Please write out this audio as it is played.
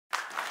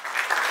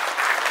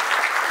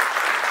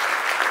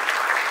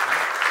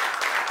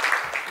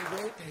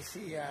I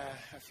see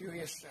a few of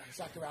you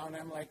stuck around.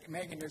 I'm like,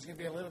 Megan, there's going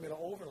to be a little bit of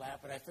overlap,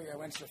 but I figure I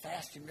went so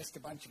fast you missed a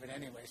bunch of it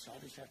anyway, so I'll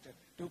just have to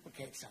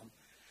duplicate some.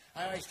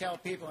 I always tell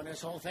people in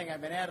this whole thing,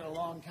 I've been at it a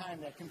long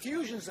time, that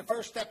confusion is the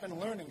first step in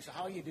learning, so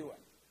how you do it?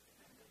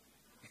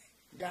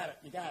 You got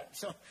it.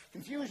 So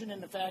confusion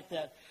in the fact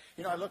that,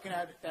 looking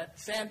at that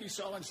sandy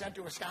soil in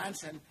central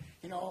Wisconsin,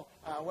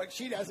 what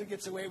she does and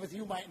gets away with,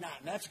 you might not.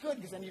 And that's good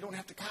because then you don't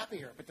have to copy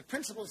her. But the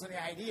principles and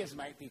the ideas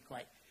might be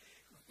quite,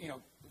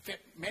 fit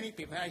many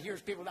people. And I hear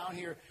people down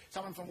here,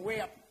 someone from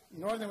way up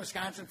northern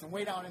Wisconsin, from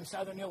way down in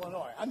southern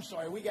Illinois. I'm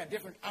sorry, we got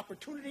different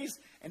opportunities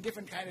and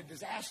different kind of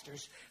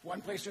disasters, one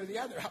place or the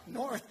other. Up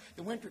north,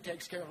 the winter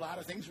takes care of a lot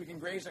of things. We can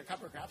graze our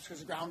cover crops because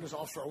the ground is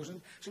all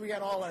frozen. So we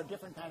got all our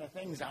different kind of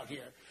things out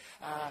here.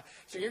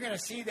 So you're going to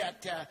see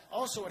that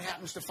also what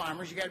happens to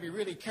farmers. You got to be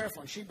really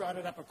careful. And she brought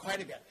it up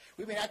quite a bit.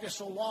 We've been at this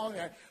so long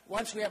that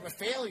once we have a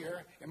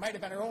failure, it might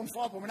have been our own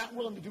fault, but we're not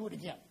willing to do it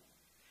again.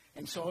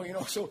 And so,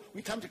 so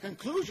we come to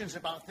conclusions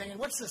about things.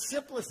 What's the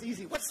simplest,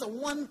 easy? What's the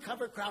one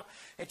cover crop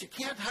that you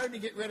can't hardly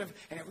get rid of,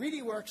 and it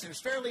really works, and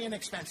it's fairly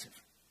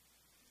inexpensive?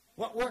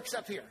 What works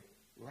up here?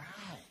 Rye.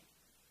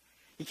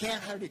 You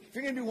can't hardly, if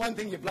you're going to do one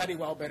thing, you bloody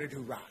well better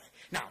do rye.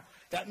 Now,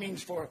 that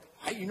means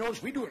you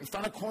notice we do it in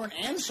front of corn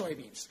and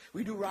soybeans.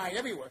 We do rye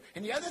everywhere.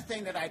 And the other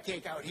thing that I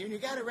take out here, and you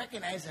got to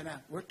recognize,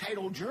 we're tight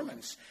old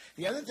Germans.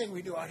 The other thing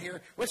we do out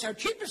here, what's our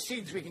cheapest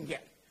seeds we can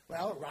get?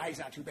 Well, rye's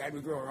not too bad. We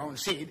grow our own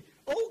seed.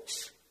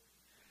 Oats.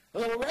 A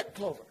little red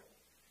clover.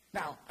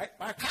 Now,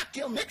 our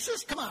cocktail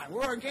mixes, come on,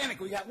 we're organic.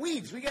 We got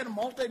weeds. We got a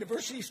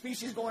multi-diversity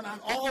species going on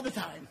all the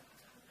time.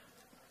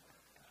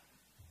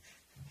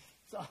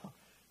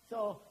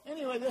 So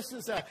anyway, this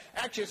is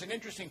actually it's an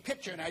interesting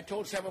picture, and I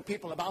told several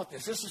people about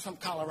this. This is from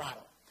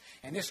Colorado.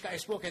 And this guy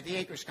spoke at the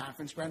Acres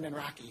Conference, Brendan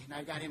Rocky, and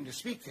I got him to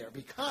speak there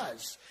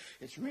because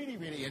it's really,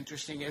 really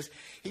interesting.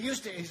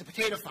 He's a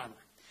potato farmer.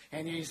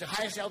 And he's the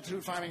highest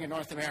altitude farming in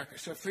North America,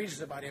 so it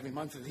freezes about every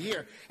month of the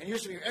year. And it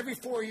used to be every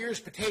 4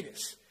 years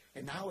potatoes,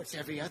 and now it's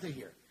every other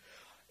year.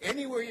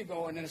 Anywhere you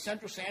go, and in the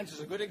Central Sands is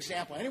a good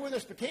example. Anywhere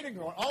there's potato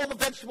growing, all the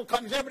vegetable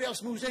companies, everybody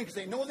else moves in because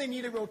they know they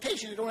need a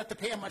rotation. They don't have to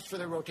pay them much for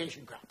their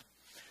rotation crop.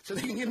 So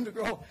they can get them to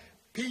grow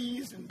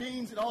peas and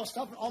beans and all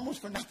stuff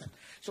almost for nothing.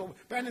 So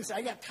Brendan said,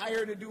 I got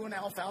tired of doing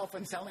alfalfa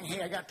and selling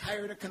hay. I got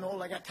tired of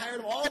canola. I got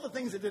tired of all the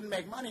things that didn't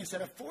make money. Instead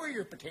of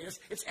 4-year potatoes,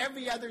 it's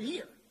every other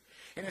year.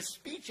 In a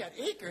speech at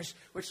Acres,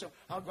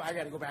 I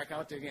got to go back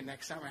out there again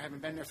next summer. I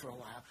haven't been there for a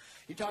while.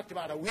 He talked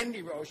about a wind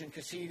erosion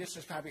because, this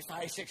is probably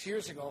 5-6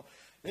 years ago.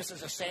 This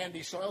is a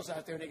sandy soils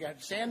out there. They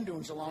got sand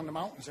dunes along the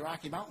mountains, the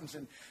Rocky Mountains,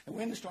 and the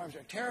windstorms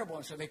are terrible.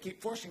 And so they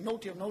keep forcing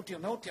no-till.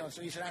 And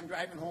so he said, I'm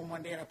driving home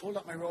one day, and I pulled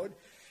up my road,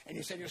 and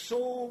he said, there's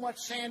so much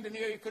sand in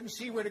there you couldn't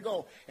see where to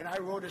go. And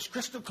our road is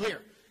crystal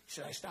clear. He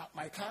said, I stopped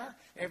my car.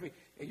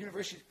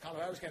 University of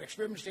Colorado's got an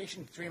experiment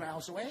station 3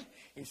 miles away.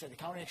 He said, the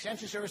county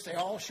extension service, they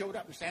all showed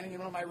up and standing in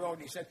the middle of my road.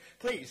 And he said,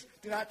 please,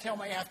 do not tell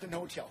me after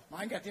no-till.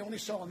 Mine got the only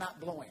soil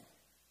not blowing.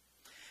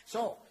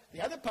 So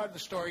the other part of the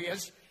story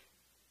is,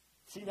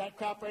 see that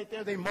crop right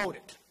there? They mowed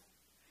it.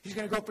 He's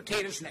going to grow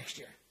potatoes next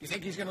year. Do you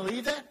think he's going to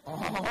leave that?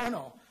 Oh,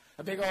 no.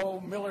 A big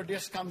old Miller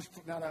disc comes,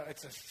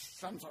 it's a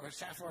sunflower,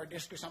 safflower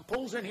disc or something,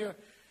 pulls in here,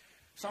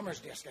 summer's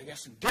disc, I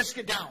guess, and disc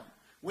it down.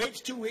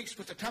 Waits 2 weeks,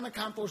 puts a ton of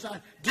compost on,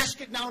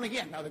 disc it down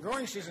again. Now, the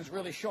growing season is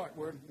really short.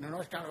 We're in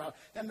North Colorado.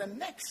 Then the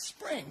next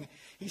spring,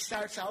 he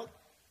starts out,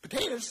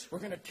 potatoes, we're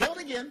going to till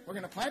it again, we're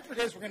going to plant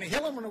potatoes, we're going to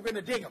hill them, and we're going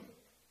to dig them.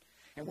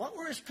 And what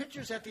were his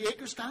pictures at the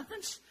Acres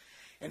Conference?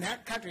 In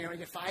that country, you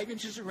get 5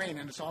 inches of rain,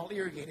 and it's all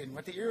irrigated. And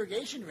what the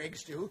irrigation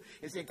rigs do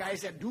is the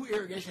guys that do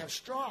irrigation have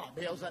straw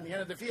bales on the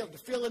end of the field to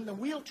fill in the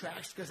wheel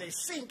tracks because they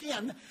sink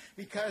in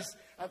because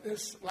of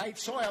this light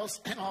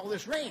soils and all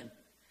this rain.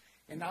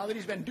 And now that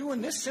he's been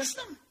doing this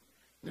system,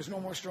 there's no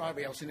more straw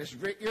bales, and his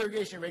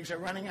irrigation rigs are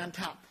running on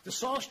top. The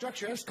soil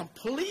structure has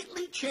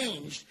completely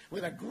changed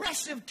with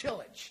aggressive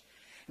tillage.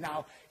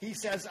 Now, he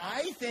says,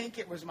 I think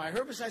it was my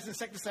herbicides,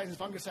 insecticides, and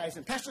fungicides,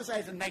 and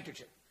pesticides, and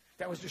nitrogen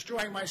that was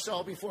destroying my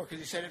soil before, because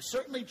he said it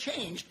certainly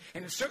changed,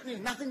 and it certainly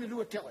has nothing to do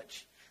with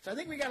tillage. So I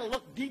think we got to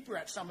look deeper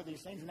at some of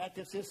these things, and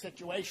that's his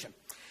situation.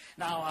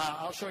 Now,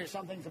 I'll show you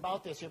some things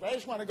about this here, but I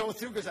just want to go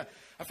through, because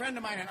a friend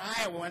of mine in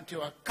Iowa went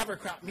to a cover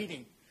crop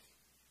meeting.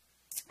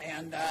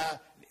 And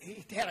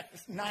he had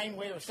a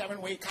 9-way or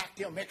 7-way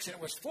cocktail mix, and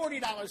it was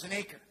 $40 an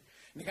acre.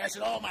 And the guy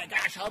said, oh, my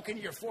gosh, how can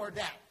you afford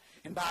that?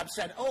 And Bob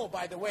said, oh,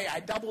 by the way, I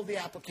doubled the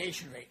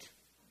application rate.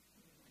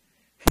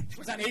 It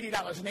was on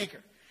 $80 an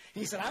acre.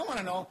 He said, I want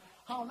to know,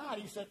 how not?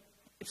 He said,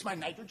 it's my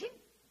nitrogen,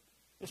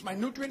 it's my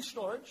nutrient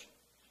storage,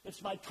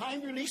 it's my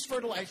time-release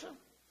fertilizer,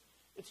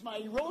 it's my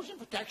erosion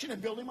protection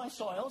and building my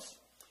soils,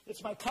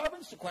 it's my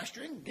carbon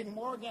sequestering, getting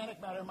more organic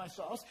matter in my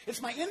soils,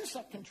 it's my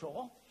insect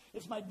control,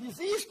 it's my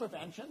disease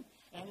prevention,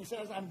 and he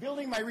says, I'm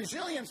building my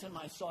resilience in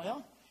my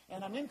soil,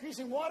 and I'm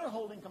increasing water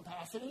holding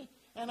capacity,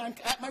 and I'm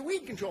at my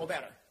weed control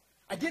better.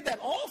 I did that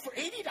all for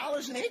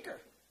 $80 an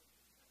acre.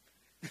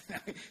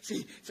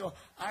 See, so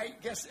I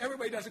guess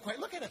everybody doesn't quite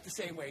look at it the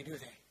same way, do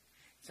they?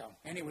 So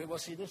anyway, we'll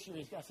see this year.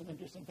 He's got some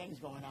interesting things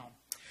going on.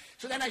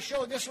 So then I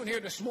showed this one here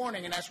this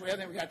morning, and that's the other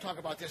thing we got to talk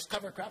about, this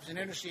cover crops and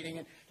interseeding.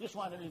 And just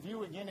wanted to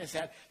review again is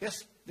that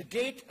the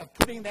date of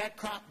putting that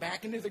crop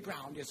back into the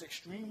ground is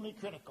extremely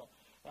critical.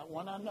 That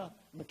one on the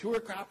mature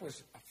crop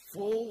was a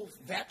full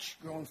vetch,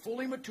 grown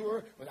fully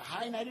mature with a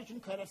high nitrogen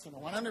credits, and the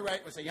one on the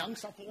right was a young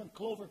succulent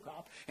clover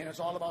crop, and it's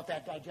all about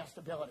that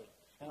digestibility.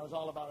 And it was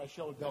all about, I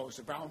showed those,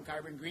 the brown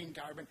carbon, green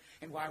carbon,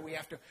 and why we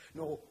have to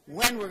know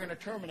when we're going to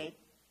terminate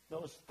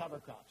those cover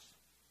crops.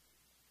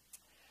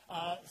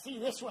 See,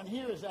 this one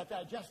here is that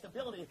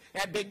digestibility,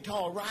 that big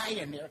tall rye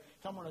in there.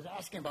 Someone was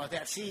asking about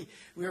that. See,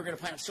 we were going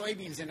to plant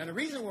soybeans in, and the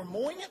reason we're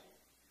mowing it,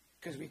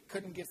 because we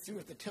couldn't get through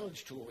with the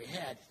tillage tool we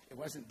had. It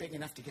wasn't big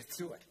enough to get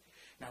through it.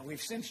 Now,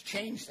 we've since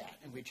changed that,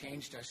 and we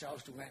changed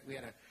ourselves to, we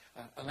had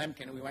a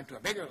Lemken, and we went to a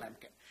bigger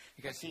Lemken.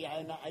 Because, see,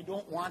 I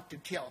don't want to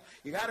till.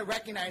 You got to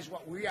recognize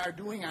what we are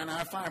doing on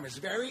our farm is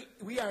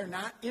we are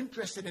not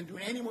interested in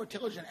doing any more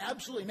tillage than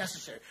absolutely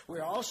necessary. We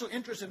are also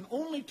interested in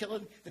only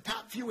tilling the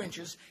top few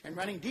inches and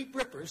running deep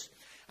rippers.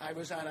 I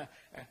was on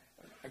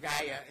a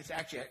guy, it's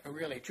actually a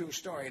really true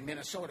story. In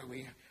Minnesota,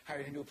 we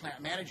hired a new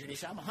plant manager, and he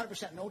said, I'm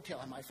 100% no-till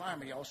on my farm,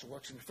 and he also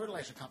works in the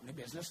fertilizer company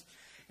business.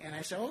 And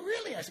I said, oh,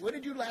 really? I said, what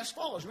did you do last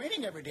fall? It was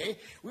raining every day.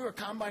 We were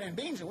combining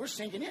beans, and we're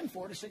sinking in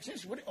 4 to 6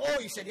 inches.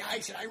 He said, yeah.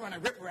 He said, I run a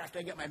ripper after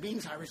I get my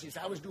beans harvested. He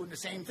said, I was doing the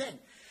same thing.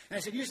 And I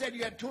said, you said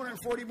you had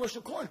 240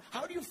 bushel corn.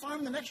 How do you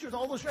farm the next year with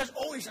all those rests?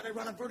 Oh, he said, I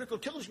run a vertical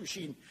tillage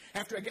machine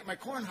after I get my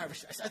corn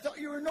harvested. I said, I thought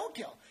you were a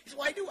no-till. He said,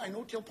 well, I do. I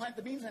no-till plant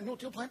the beans, and I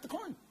no-till plant the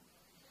corn.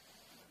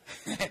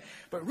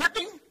 But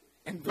ripping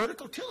and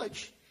vertical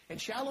tillage and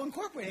shallow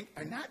incorporating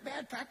are not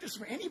bad practice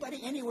for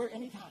anybody, anywhere,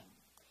 anytime.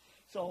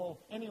 So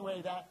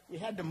anyway, that we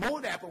had to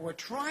mow that, but we're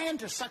trying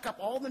to suck up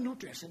all the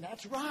nutrients, and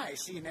that's rye.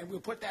 See, and then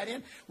we'll put that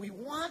in. We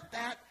want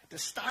that to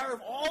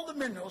starve all the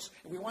minerals,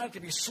 and we want it to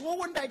be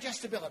slow in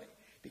digestibility.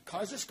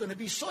 Because it's going to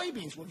be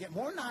soybeans, we'll get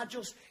more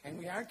nodules, and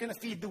we aren't going to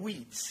feed the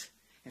weeds.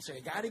 And so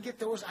you got to get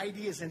those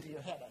ideas into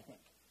your head, I think.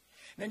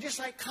 And then just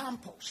like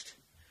compost.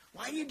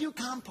 Why do you do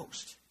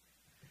compost?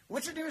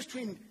 What's the difference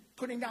between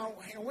putting down,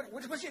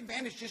 what's the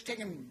advantage just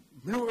taking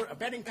manure, a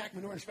bedding pack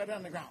manure, and spread it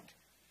on the ground?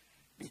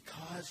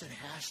 Because it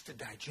has to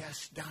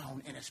digest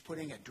down, and it's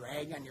putting a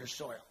drag on your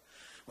soil.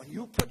 When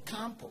you put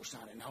compost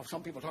on it, now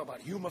some people talk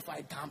about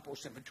humified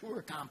compost and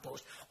mature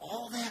compost,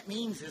 all that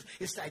means is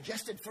it's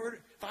digested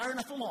far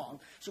enough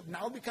along, so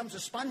now it becomes a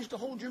sponge to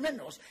hold your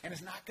minerals, and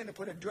it's not going to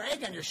put a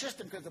drag on your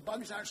system because the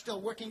bugs aren't still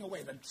working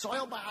away. The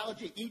soil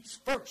biology eats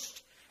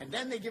first, and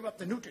then they give up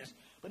the nutrients,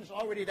 but it's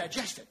already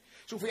digested.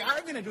 So if we are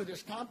going to do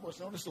this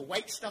compost, notice the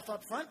white stuff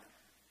up front,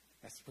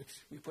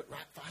 we put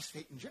rock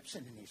phosphate and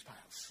gypsum in these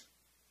piles.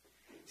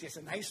 See, it's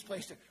a nice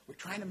place to, we're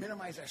trying to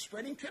minimize our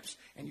spreading trips,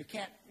 and you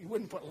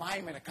wouldn't put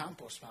lime in a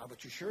compost pile,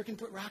 but you sure can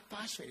put rock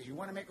phosphate. If you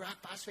want to make rock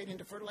phosphate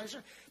into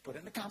fertilizer, put it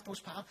in the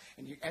compost pile,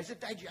 and as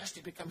it digests,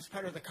 it becomes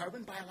part of the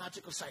carbon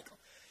biological cycle.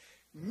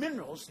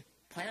 Minerals,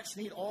 plants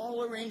need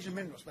all a range of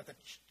minerals, but the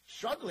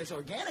struggle is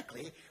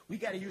organically, we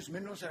got to use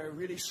minerals that are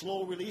really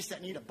slow release,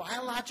 that need a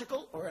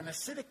biological or an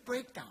acidic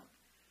breakdown.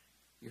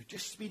 You're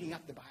just speeding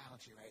up the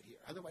biology right here.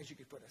 Otherwise, you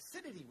could put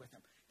acidity with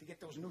them to get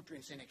those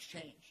nutrients in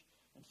exchange.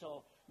 And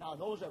so now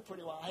those are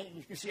pretty well.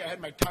 You can see I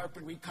had my tarp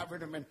and we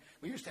covered them, and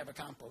we used to have a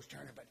compost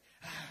turner, but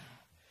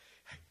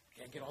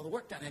can't get all the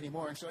work done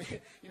anymore. And so,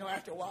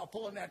 after a while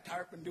pulling that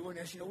tarp and doing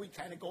this, we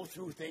kind of go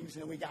through things,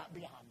 and then we got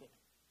beyond it.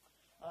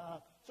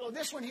 So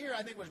this one here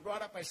I think was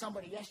brought up by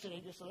somebody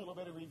yesterday, just a little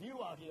bit of review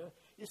out here.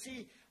 You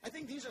see, I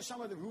think these are some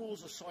of the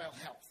rules of soil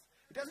health.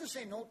 It doesn't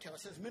say no-till,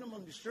 it says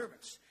minimum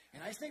disturbance.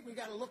 And I think we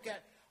got to look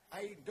at,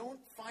 I don't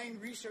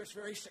find research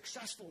very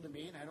successful to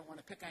me, and I don't want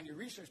to pick on your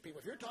research people.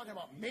 If you're talking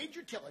about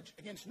major tillage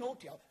against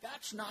no-till,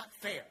 that's not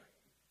fair.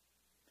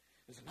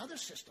 There's another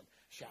system,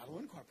 shallow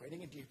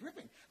incorporating and deep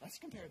ripping. Let's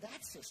compare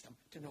that system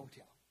to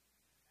no-till.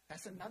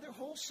 That's another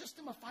whole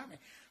system of farming.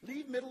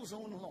 Leave middle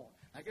zone alone.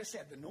 Like I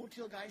said, the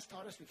no-till guys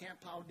taught us we can't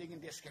plow, dig,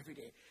 and disc every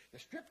day. The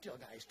strip-till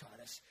guys taught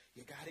us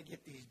you got to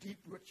get these deep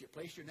roots. You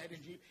place your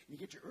nitrogen deep, and you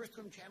get your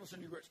earthworm channels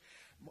in your roots.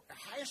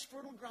 The highest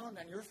fertile ground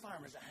on your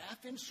farm is a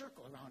half-inch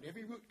circle around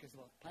every root because the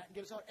plant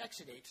gives out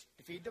exudates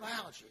to feed the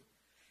biology.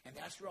 And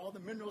that's where all the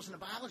minerals and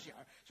the biology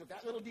are. So if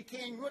that little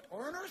decaying root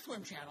or an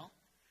earthworm channel,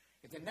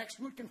 if the next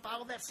root can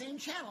follow that same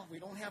channel, we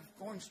don't have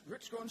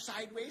roots growing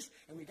sideways,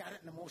 and we got it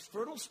in the most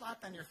fertile spot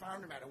on your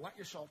farm no matter what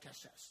your soil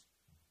test says.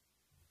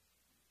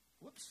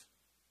 Whoops.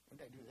 What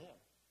did I do there?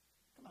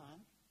 Come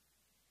on.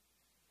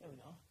 There we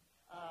go.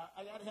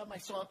 I got to have my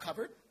soil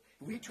covered.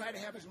 We try to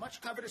have as much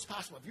covered as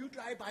possible. If you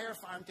drive by our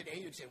farm today,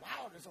 you'd say,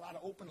 wow, there's a lot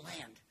of open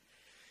land.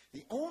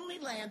 The only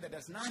land that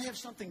does not have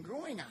something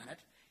growing on it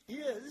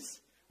is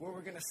where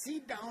we're going to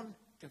seed down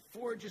to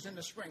forages in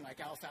the spring,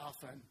 like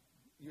alfalfa and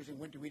using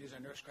winter wheat as our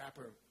nurse crop,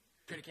 or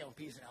triticale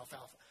peas and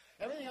alfalfa.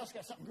 Everything else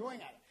got something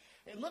growing on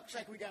it. It looks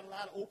like we got a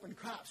lot of open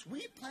crops.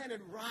 We planted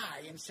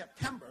rye in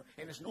September,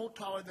 and it's no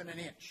taller than an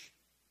inch.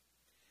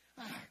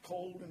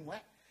 Cold and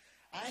wet.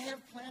 I have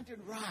planted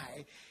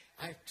rye.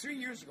 3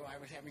 years ago, I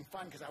was having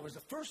fun because I was the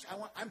first.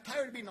 I'm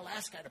tired of being the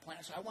last guy to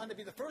plant, so I wanted to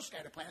be the first guy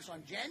to plant. So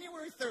on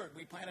January 3rd,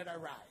 we planted our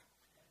rye.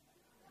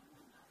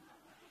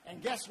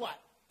 And guess what?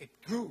 It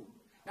grew.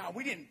 Now,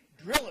 we didn't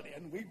drill it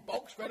in. We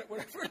bulk spread it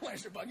with a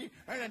fertilizer buggy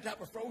right on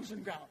top of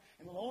frozen ground.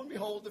 And lo and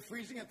behold, the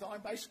freezing and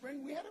thawing, by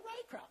spring, we had a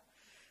rye crop.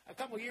 A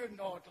couple of years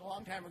ago, a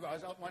long time ago, I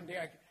was out one day.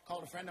 I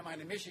called a friend of mine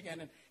in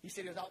Michigan, and he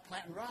said he was out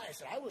planting rye. I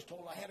said, I was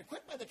told I had to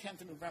quit by the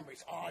 10th of November. He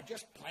said, oh,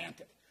 just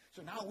plant it.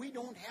 So now we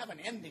don't have an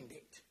ending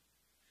date.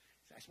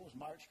 So I suppose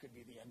March could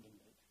be the ending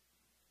date.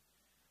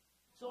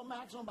 So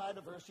maximum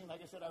biodiversity,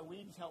 like I said, our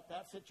weeds help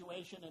that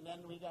situation, and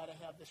then we got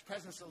to have this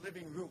presence of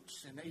living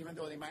roots, and even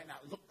though they might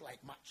not look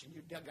like much, and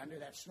you dug under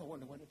that snow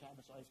in the wintertime,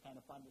 it's always kind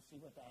of fun to see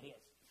what that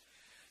is.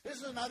 This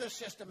is another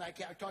system I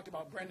talked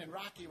about Brendan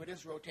Rocky with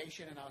his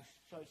rotation, and I'll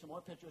show you some more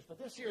pictures, but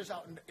this here is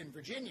out in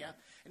Virginia,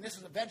 and this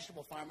is a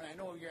vegetable farm, and I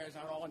know you guys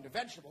aren't all into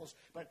vegetables,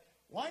 but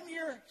 1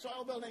 year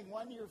soil building,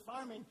 1 year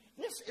farming,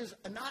 this is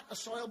not a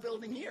soil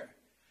building year.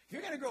 If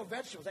you're going to grow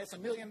vegetables, that's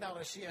 $1 million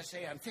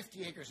CSA on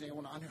 50 acres, and they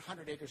own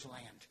 100 acres of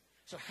land.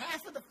 So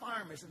half of the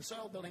farm is in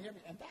soil building,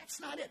 and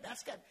that's not it.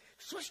 That's got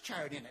Swiss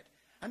chard in it,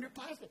 under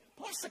plastic,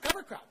 plus the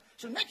cover crop.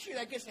 So next year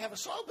that gets to have a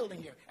soil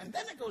building year, and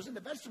then it goes into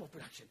vegetable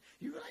production.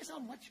 You realize how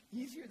much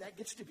easier that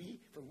gets to be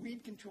for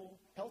weed control,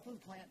 health of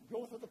the plant,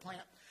 growth of the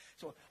plant.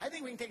 So I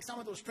think we can take some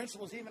of those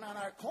principles even on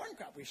our corn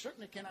crop. We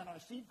certainly can on our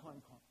seed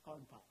corn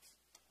crops.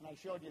 And I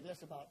showed you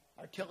this about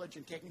our tillage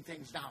and taking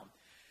things down.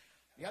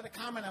 The other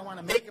comment I want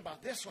to make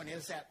about this one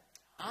is that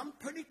I'm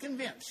pretty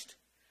convinced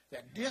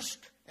that disc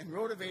and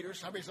rotavators,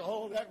 somebody says,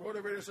 oh, that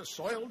rotavator is a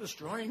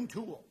soil-destroying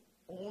tool,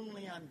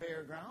 only on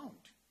bare ground.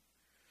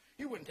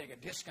 You wouldn't take a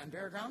disc on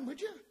bare ground,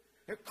 would you?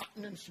 They're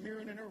cutting and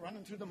smearing and they're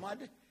running through the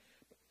mud.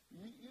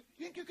 You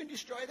think you can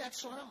destroy that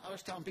soil? I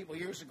was telling people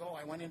years ago,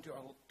 I went into a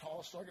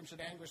tall sorghum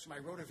sudangus with my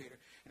rotavator,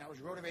 and I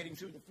was rotavating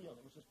through the field.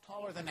 It was just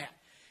taller than that.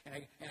 And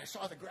I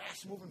saw the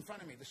grass move in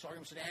front of me, the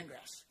sorghum sudan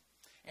grass.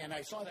 And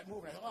I saw that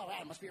move, and I thought, oh, wow,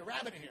 there must be a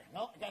rabbit in here.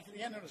 No, I got to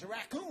the end, and it was a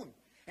raccoon.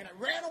 And it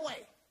ran away.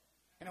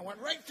 And it went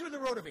right through the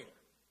rotavator.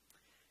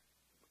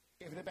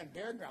 If it had been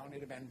bare ground, it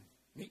would have been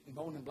meat and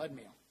bone and blood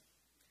meal.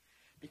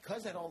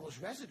 Because it had all those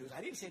residues, I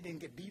didn't say it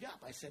didn't get beat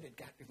up. I said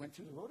it went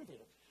through the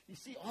rotavator. You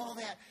see, all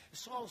that, the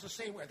soil's the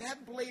same way.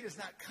 That blade is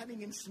not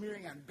cutting and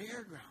smearing on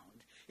bare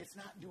ground. It's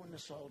not doing the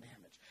soil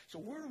damage. So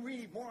we're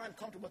really more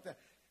uncomfortable with the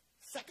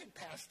second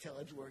pass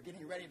tillage. We're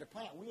getting ready to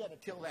plant. We had to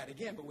till that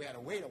again, but we had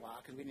to wait a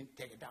while because we didn't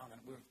take it down.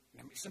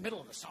 And it's the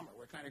middle of the summer.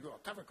 We're trying to grow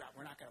a cover crop.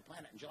 We're not going to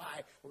plant it in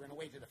July. We're going to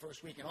wait to the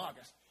first week in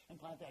August and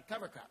plant that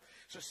cover crop.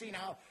 So see,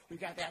 now we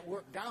got that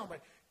work down,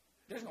 but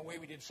there's no way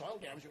we did soil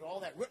damage with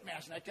all that root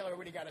mass. And I tell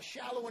everybody, you got to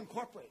shallow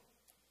incorporate.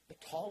 The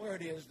taller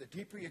it is, the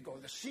deeper you go.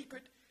 The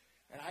secret,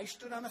 and I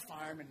stood on a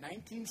farm in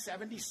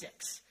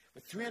 1976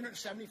 with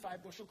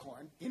 375 bushel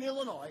corn in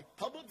Illinois,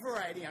 public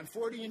variety on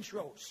 40-inch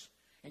rows.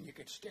 And you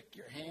could stick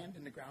your hand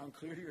in the ground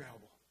clear to your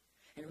elbow.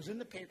 And it was in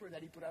the paper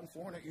that he put on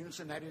 400 units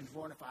of nitrogen,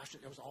 400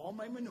 phosphorus. It was all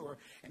my manure,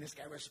 and this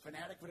guy was a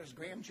fanatic with his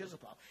Graham chisel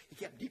plow. He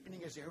kept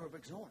deepening his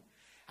aerobic zone.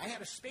 I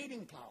had a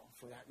spading plow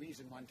for that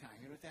reason one time.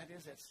 You know what that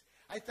is?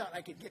 I thought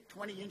I could get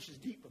 20 inches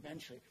deep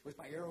eventually with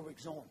my aerobic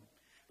zone.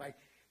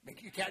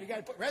 You got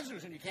to put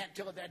residues in. You can't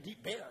till it that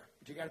deep bare,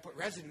 but you got to put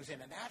residues in.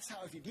 And that's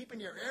how, if you deepen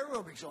your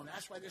aerobic zone,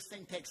 that's why this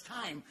thing takes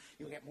time.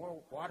 You'll get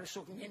more water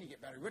soaking in. You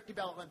get better root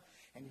development,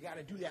 and you got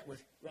to do that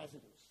with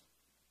residues.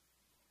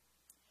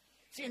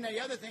 See, and the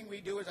other thing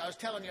we do is, I was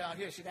telling you out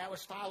here, see, that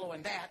was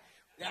following that.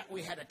 That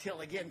we had to till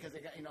again because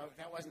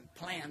that wasn't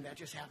planned. That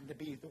just happened to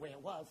be the way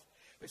it was.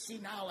 But see,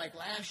 now, like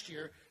last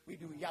year, we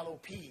do yellow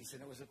peas,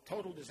 and it was a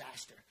total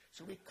disaster.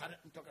 So we cut it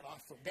and took it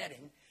off for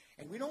bedding,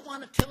 and we don't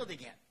want to till it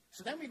again.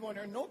 So then we go in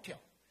there and no-till.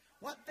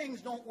 What things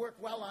don't work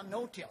well on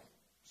no-till?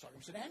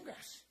 Sorghum sudan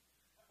grass.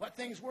 What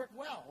things work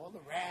well? Well,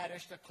 the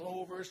radish, the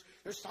clovers.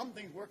 There's some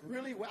things work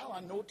really well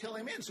on no-till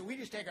them in. So we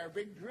just take our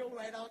big drill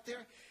right out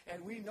there,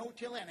 and we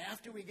no-till in.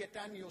 After we get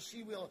done, you'll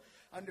see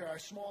under our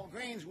small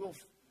grains,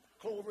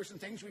 clovers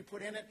and things we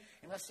put in it.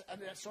 Unless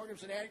under that sorghum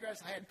sudan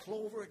grass, I had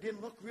clover. It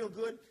didn't look real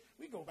good.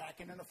 We go back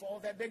in the fall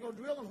with that big old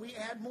drill, and we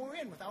add more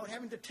in without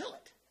having to till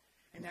it.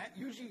 And that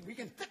usually we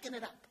can thicken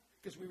it up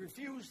because we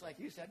refuse, like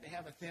you said, to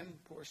have a thin,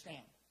 poor stand.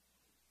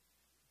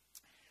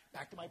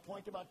 Back to my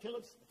point about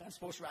tillage, the fence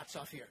post rots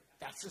off here.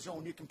 That's the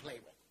zone you can play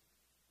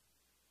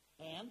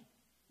with. And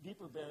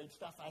deeper buried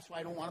stuff, that's why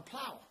I don't want to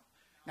plow.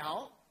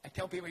 Now, I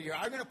tell people you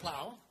are going to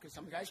plow, because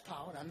some guys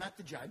plow, and I'm not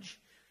the judge.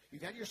 You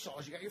got your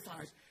saws, you got your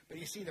farmers, but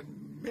you see the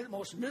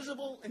most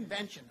miserable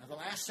invention of the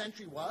last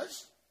century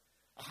was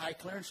a high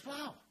clearance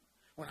plow.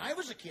 When I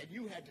was a kid,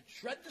 you had to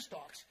shred the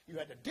stalks, you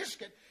had to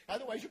disc it,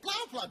 otherwise your plow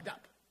plugged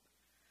up.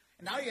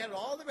 And now you had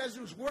all the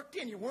residues worked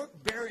in, you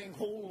weren't burying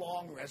whole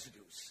long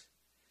residues.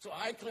 So a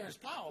high clearance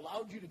plow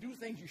allowed you to do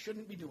things you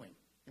shouldn't be doing.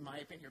 In my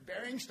opinion, you're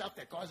burying stuff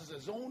that causes a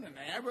zone, an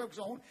anaerobic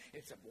zone.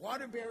 It's a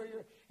water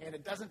barrier, and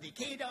it doesn't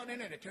decay down in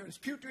it. It turns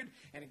putrid,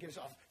 and it gives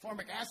off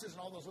formic acids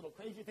and all those little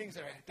crazy things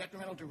that are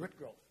detrimental to root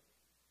growth.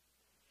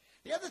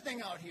 The other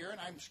thing out here, and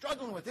I'm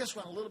struggling with this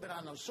one a little bit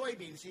on those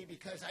soybeans, see,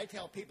 because I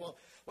tell people,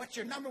 what's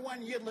your number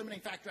one yield limiting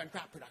factor on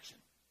crop production?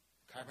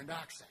 Carbon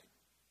dioxide.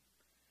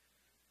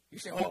 You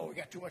say, oh, we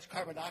got too much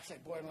carbon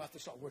dioxide boiling off the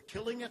soil. We're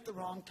tilling at the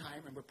wrong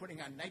time, and we're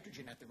putting on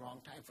nitrogen at the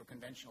wrong time for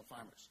conventional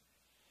farmers.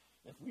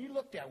 If we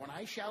looked at, when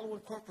I shallow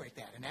incorporate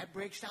that, and that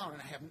breaks down,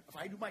 and if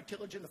I do my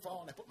tillage in the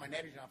fall and I put my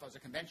nitrogen off as a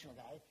conventional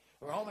guy,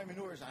 or all my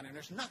manures on, and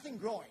there's nothing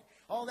growing,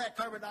 all that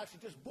carbon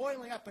dioxide just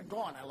boiling up and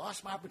gone, I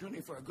lost my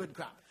opportunity for a good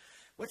crop.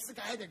 What's the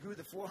guy that grew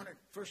the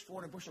first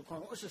 400 bushel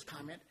corn? What was his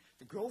comment?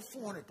 To grow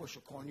 400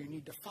 bushel corn, you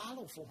need to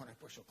follow 400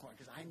 bushel corn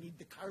because I need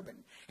the carbon.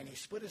 And he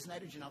split his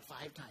nitrogen out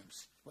 5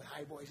 times with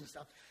high boys and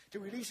stuff to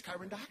release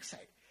carbon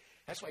dioxide.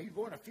 That's why you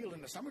go in a field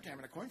in the summertime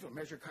in a cornfield,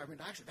 measure carbon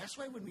dioxide. That's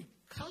why when we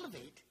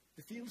cultivate,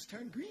 the fields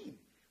turn green.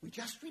 We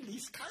just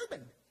release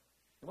carbon.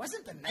 It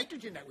wasn't the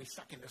nitrogen that we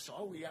suck in the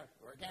soil. We are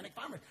organic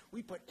farmers.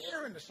 We put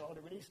air in the soil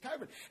to release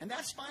carbon. And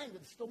that's fine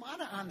with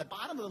stomata on the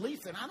bottom of the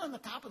leaf. They're not on the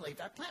top of the leaf.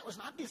 That plant was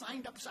not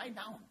designed upside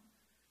down.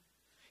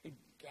 It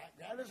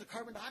gathers the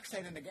carbon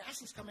dioxide and the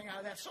gases coming out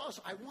of that soil.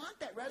 So I want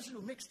that residue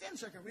mixed in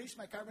so I can release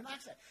my carbon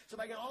dioxide. So if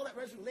I get all that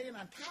residue laying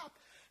on top,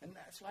 and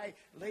that's why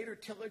later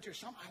tillage or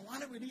something, I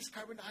want to release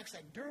carbon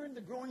dioxide during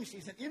the growing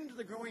season into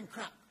the growing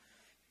crop.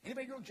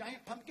 Anybody grow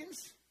giant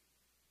pumpkins?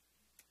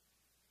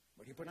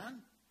 What do you put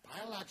on?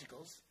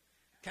 Biologicals,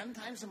 10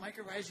 times the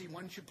mycorrhizae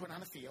one should put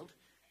on a field,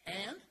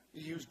 and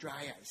you use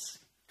dry ice,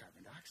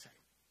 carbon dioxide.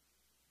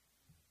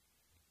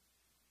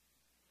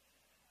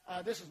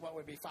 This is what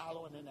we'd be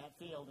following in that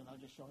field, and I'll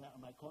just show that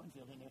on my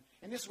cornfield in there.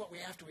 And this is what we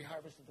after we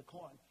harvested the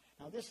corn.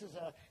 Now this is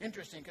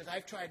interesting because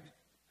I've tried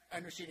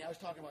underseeding. I was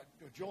talking about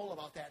Joel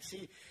about that.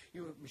 See,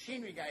 you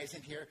machinery guys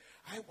in here.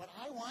 I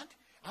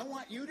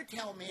want you to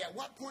tell me at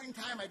what point in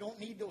time I don't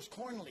need those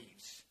corn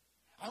leaves.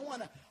 I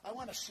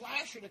want a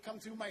slasher to come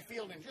through my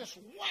field and just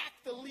whack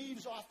the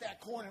leaves off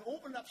that corn and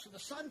open it up so the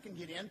sun can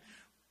get in.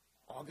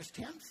 August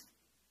 10th,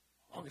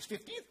 August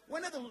 15th,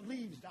 when are the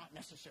leaves not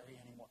necessary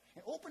anymore?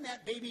 And open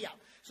that baby up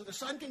so the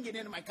sun can get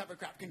in and my cover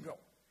crop can grow.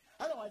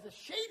 Otherwise, it's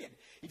shaded.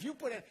 If you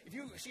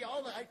see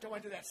all the, I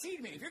went to that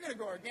seed meeting, if you're going to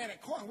grow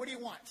organic corn, what do you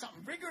want?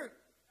 Something bigger,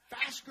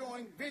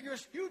 fast-growing,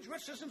 vigorous, huge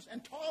root systems,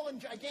 and tall and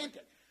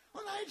gigantic.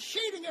 Well, now it's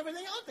shading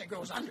everything out that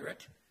grows under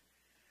it.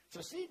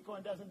 So seed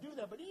corn doesn't do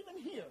that, but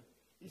even here,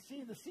 you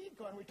see the seed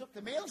corn, we took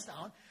the males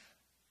down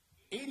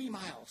 80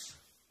 miles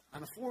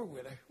on a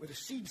four-wheeler with a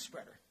seed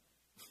spreader.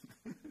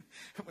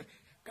 With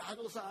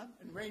goggles on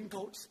and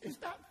raincoats. It's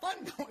not fun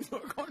going to a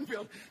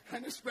cornfield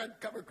trying to spread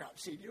cover crop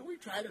seed. We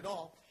tried it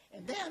all.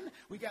 And then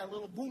we got a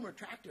little boomer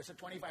tractor. It's a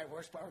 25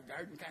 horsepower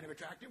garden kind of a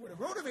tractor with a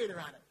rotavator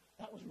on it.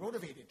 That was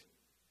rotavated.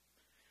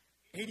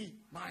 80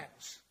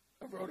 miles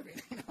of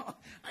rotavating.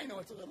 I know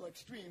it's a little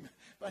extreme,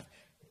 but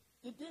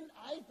it didn't.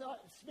 I thought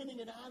spinning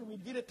it on,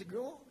 we'd get it to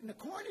grow. In the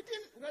corn, it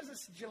didn't. It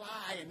was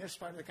July in this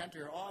part of the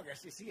country or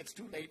August. You see, it's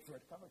too late for a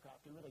cover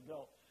crop to really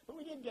grow. But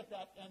we did get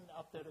that end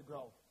up there to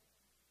grow.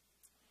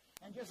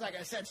 And just like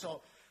I said,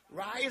 so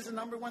rye is the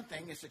number one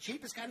thing. It's the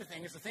cheapest kind of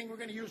thing. It's the thing we're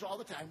going to use all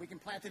the time. We can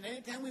plant it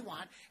anytime we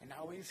want, and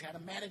now we just got to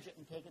manage it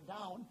and take it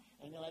down.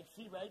 And you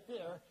see right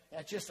there,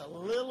 that's just a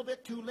little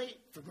bit too late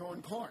for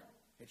growing corn.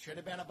 It should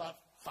have been about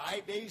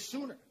 5 days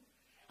sooner.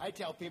 I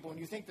tell people, when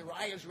you think the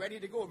rye is ready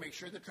to go, make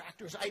sure the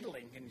tractor is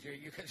idling,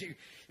 because you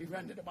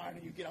run to the barn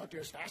and you get out there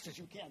as fast as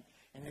you can.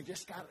 And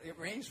it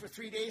rains for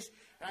 3 days.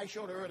 I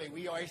showed early,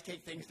 we always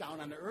take things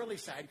down on the early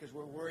side because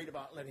we're worried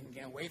about letting it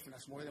get away from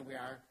us more than we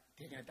are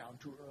taking it down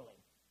too early.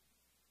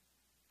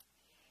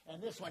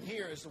 And this one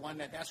here is the one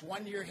that's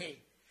 1 year hay.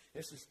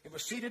 It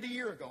was seeded a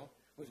year ago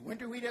with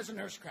winter wheat as a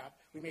nurse crop.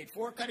 We made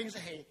 4 cuttings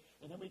of hay,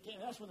 and then we came.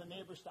 That's when the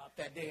neighbor stopped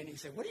that day, and he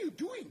said, "What are you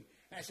doing?"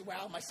 And I said,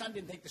 "Well, my son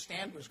didn't think the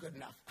stand was good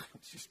enough." I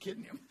was just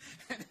kidding him.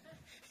 And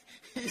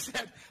he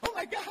said, "Oh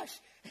my gosh!"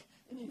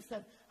 And he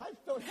said, "I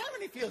don't have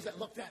any fields that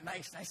look that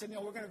nice." And I said,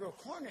 "No, we're going to grow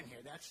corn in here."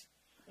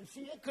 And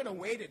see, it could have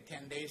waited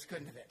 10 days,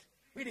 couldn't it?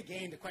 We'd have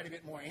gained quite a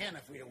bit more in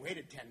if we'd have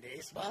waited 10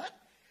 days, but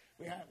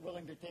we aren't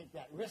willing to take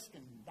that risk,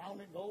 and down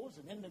it goes,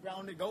 and in the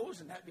ground it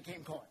goes, and that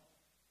became corn.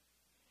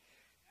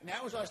 And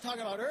that was what I was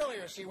talking about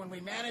earlier. See, when we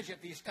manage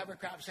it, these cover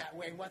crops that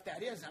way, what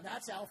that is. Now,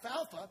 that's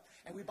alfalfa,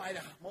 and we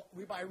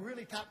buy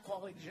really top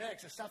quality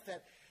genetics, the stuff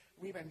that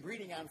we've been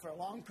breeding on for a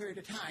long period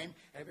of time.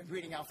 I've been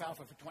breeding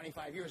alfalfa for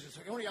 25 years. It's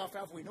the only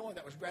alfalfa we know of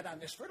that was bred on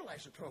this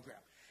fertilizer program.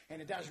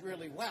 And it does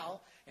really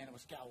well, and it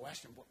was Cal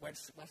West in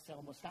West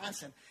Elm,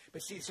 Wisconsin.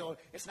 But see, so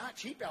it's not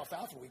cheap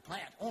alfalfa we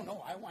plant. Oh,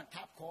 no, I want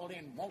top quality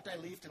and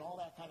multi-leafed and all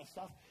that kind of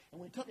stuff.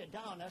 And we took it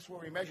down. That's where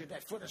we measured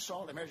that foot of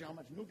salt to measure how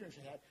much nutrients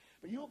it had.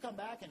 But you'll come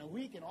back in a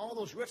week, and all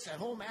those roots, that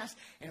whole mass,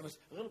 and it was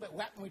a little bit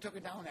wet when we took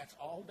it down. That's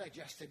all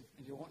digested,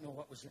 and you won't know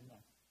what was in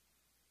there.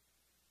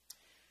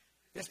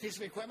 This piece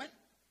of equipment,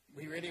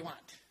 we really want.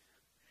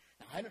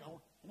 Now, I don't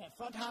know, in that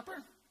front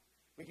hopper,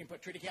 we can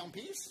put triticale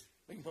peas.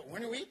 We can put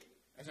winter wheat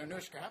as our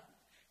nurse crop.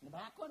 In the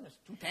back one, there's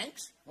 2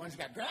 tanks. One's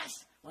got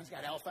grass, one's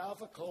got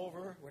alfalfa,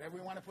 clover, whatever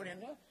we want to put in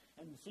there.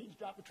 And the seeds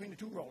drop between the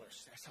 2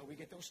 rollers. That's how we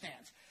get those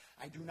stands.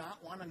 I do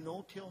not want to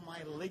no-till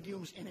my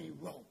legumes in a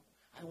row.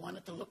 I want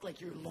it to look like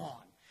your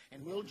lawn.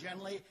 And we'll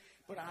generally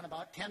put on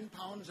about 10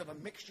 pounds of a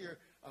mixture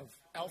of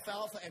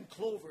alfalfa and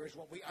clover is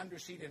what we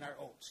underseed in our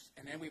oats.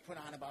 And then we put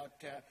on about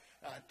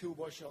 2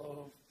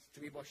 bushel,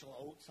 3 bushel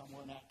oats,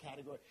 somewhere in that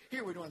category.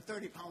 Here we're doing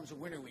 30 pounds of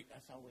winter wheat.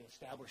 That's how we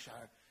establish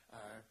our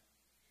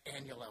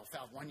annual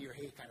alfalfa, one-year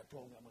hay kind of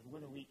program with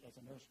winter wheat as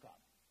a nurse crop.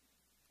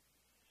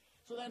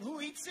 So then who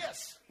eats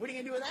this? What are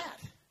you going to do with that?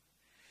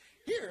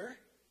 Here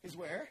is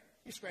where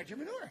you spread your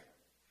manure.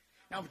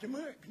 Now, to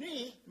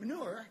me,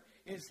 manure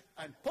is,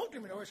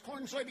 poultry manure is corn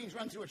and soybeans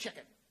run through a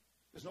chicken.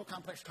 There's no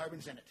complex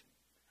carbons in it.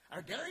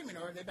 Our dairy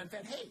manure, they've been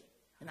fed hay.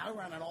 And now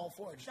we're on an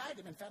all-forage diet.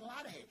 They've been fed a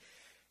lot of hay.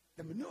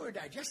 The manure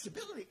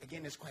digestibility,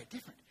 again, is quite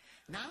different.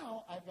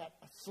 Now I've got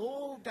a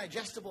slow,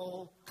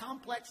 digestible,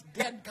 complex,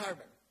 dead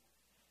carbon.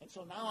 And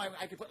so now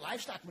I can put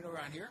livestock manure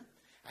on here.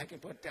 I can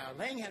put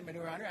laying hen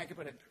manure on here. I can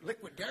put a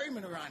liquid dairy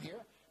manure on here.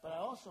 But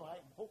I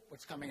hope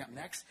what's coming up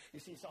next.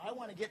 You see, so I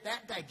want to get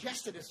that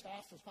digested as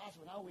fast as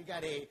possible. Now we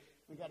got a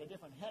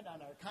different head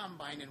on our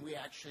combine, and we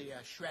actually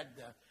shred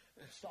the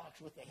stalks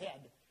with the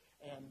head.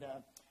 And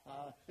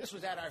this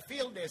was at our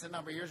field days a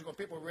number of years ago.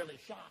 People were really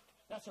shocked.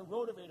 That's a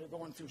rotavator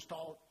going through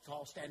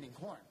tall standing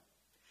corn.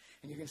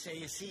 And you can say,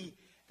 you see,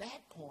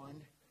 that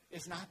corn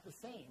is not the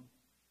same.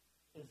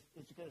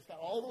 It's because it's got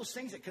all those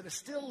things because it's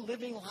still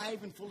living,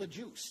 live, and full of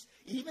juice.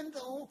 Even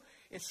though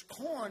it's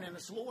corn and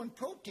it's low in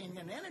protein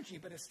and energy,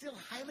 but it's still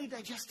highly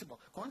digestible.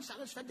 Corn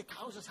solids fed to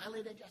cows is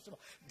highly digestible.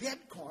 Dead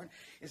corn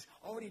is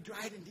already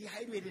dried and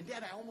dehydrated and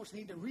dead. I almost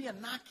need to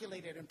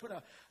re-inoculate it and put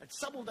a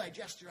subtle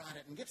digester on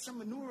it and get some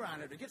manure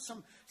on it or get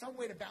some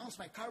way to balance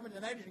my carbon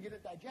and nitrogen and get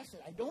it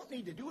digested. I don't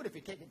need to do it if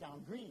you take it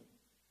down green.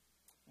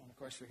 And, of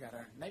course, we got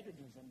our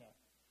nitrogens in there.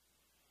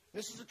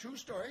 This is a true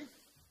story.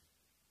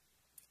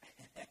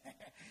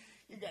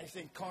 You guys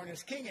think corn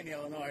is king in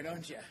Illinois,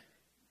 don't you?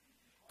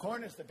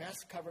 Corn is the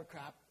best cover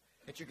crop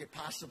that you could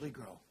possibly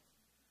grow.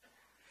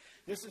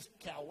 This is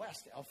Cal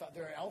West.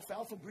 They're an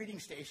alfalfa breeding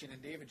station,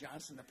 and David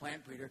Johnson, the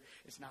plant breeder,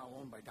 is now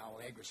owned by Dow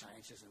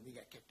AgriSciences, and we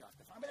got kicked off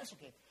the farm. But that's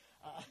okay.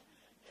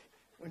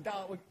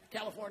 When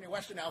California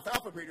Western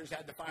alfalfa breeders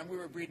had the farm, we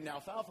were breeding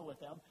alfalfa with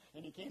them,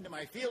 and he came to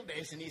my field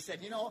days, and he said,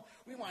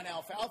 we want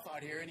alfalfa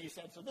out here, and he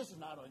said, so this is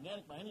not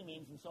organic by any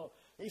means, and so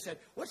he said,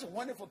 what's a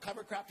wonderful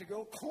cover crop to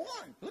grow?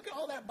 Corn. Look at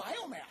all that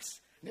biomass.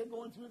 And they're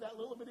going through that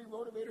little bitty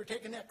rotavator,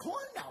 taking that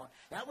corn down.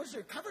 That was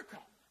their cover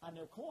crop on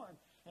their corn.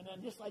 And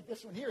then just like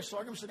this one here,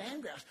 sorghum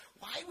sudan grass.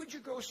 Why would you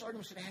grow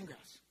sorghum sudan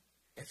grass?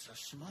 It's a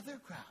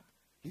smother crop.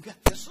 You got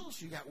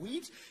thistles, you got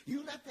weeds.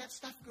 You let that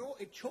stuff grow,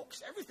 it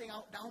chokes everything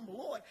out down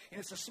below it, and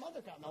it's a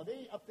smother crop. Now,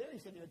 up there, he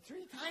said 3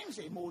 times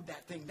they mowed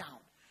that thing down.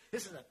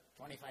 This is a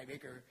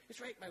 25-acre,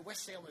 it's right by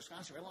West Salem,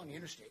 Wisconsin, right along the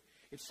interstate.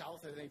 It's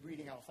south of the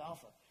breeding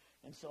alfalfa.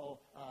 And so,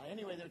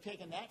 anyway, they're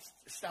taking that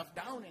stuff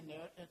down in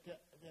there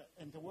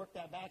and to work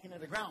that back into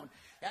the ground.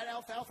 That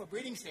alfalfa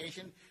breeding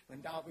station,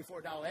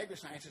 before Dow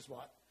AgriSciences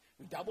bought,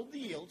 we doubled the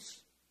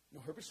yields, no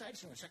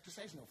herbicides, no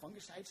insecticides, no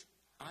fungicides,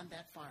 on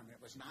that farm.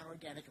 It was not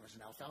organic. It was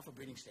an alfalfa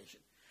breeding station.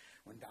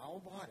 When Dow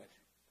bought it,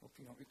 hope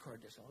you don't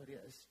record this, all it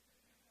is,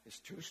 it's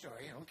a true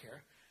story, I don't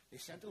care. They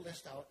sent a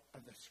list out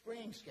of the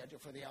spraying schedule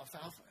for the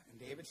alfalfa. And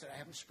David said, I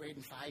haven't sprayed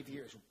in 5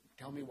 years.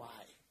 Tell me why.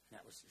 And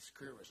that was, his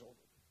career was over.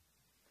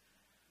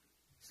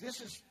 So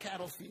this is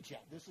cattle feed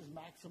chat. This is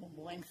maximum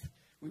length.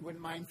 We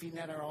wouldn't mind feeding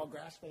that our all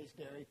grass-based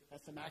dairy.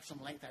 That's the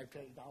maximum length I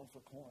paid down for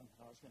corn.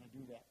 I was going to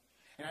do that.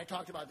 And I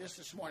talked about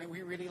this morning.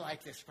 We really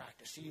like this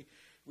practice. See,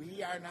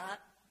 we have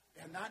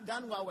not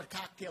done well with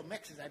cocktail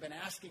mixes. I've been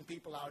asking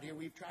people out here.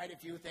 We've tried a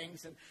few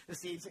things, and the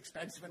seed's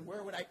expensive, and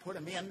where would I put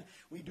them in?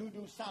 We do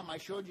some. I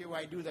showed you where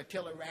I do the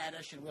tiller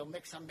radish, and we'll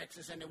mix some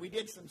mixes in there. We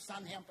did some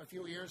sun hemp a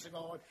few years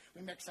ago, and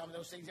we mixed some of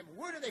those things in. But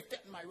where do they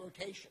fit in my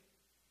rotation?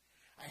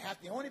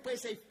 The only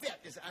place they fit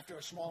is after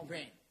a small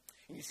grain.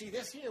 And you see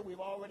this here, we've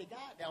already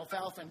got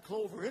alfalfa and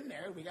clover in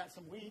there. We got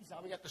some weeds. Now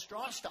we got the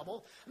straw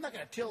stubble. I'm not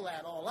going to till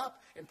that all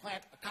up and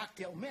plant a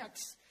cocktail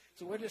mix.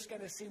 So we're just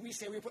going to see, we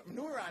say we put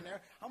manure on there.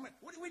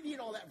 What do we need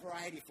all that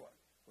variety for?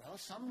 Well,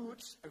 some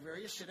roots are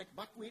very acidic.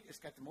 Buckwheat has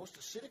got the most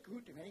acidic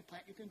root of any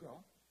plant you can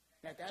grow.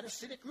 Now, that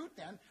acidic root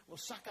then will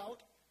suck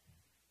out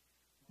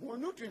more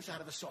nutrients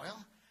out of the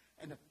soil.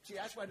 And see,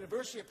 that's why the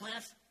diversity of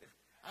plants,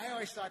 I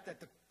always thought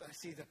that the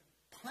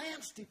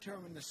plants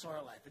determine the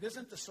soil life. It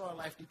isn't the soil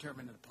life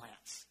determining the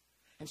plants.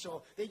 And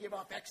so they give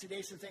off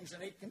exudase and things,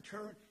 and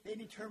they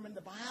determine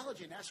the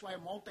biology. And that's why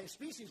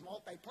multi-species,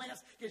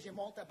 multi-plants gives you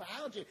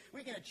multi-biology.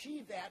 We can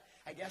achieve that,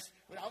 I guess,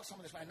 without some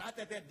of this. Not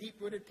that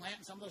deep-rooted plant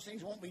and some of those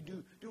things won't be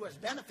do us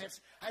benefits.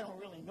 I don't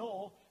really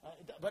know.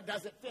 But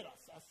does it fit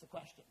us? That's the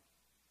question.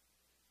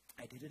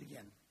 I did it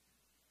again.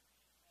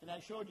 And I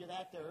showed you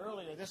that there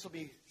earlier. This will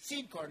be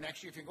seed corn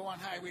next year. If you go on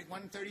Highway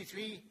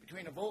 133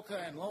 between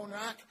Avoca and Lone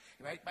Rock,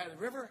 right by the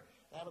river,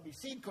 that'll be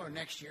seed corn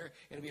next year.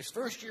 It'll be his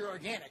first year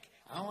organic.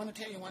 I want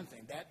to tell you one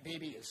thing. That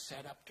baby is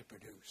set up to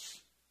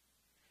produce.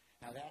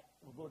 Now, that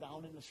will go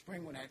down in the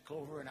spring when that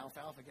clover and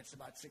alfalfa gets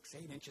about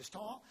 6-8 inches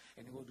tall,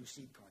 and we'll do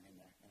seed corn in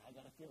there. And I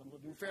got a feeling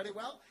we'll do fairly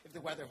well if the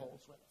weather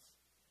holds with us.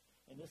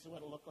 And this is what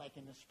it'll look like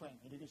in the spring.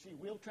 And you can see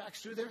wheel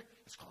tracks through there.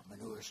 It's called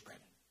manure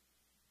spreading.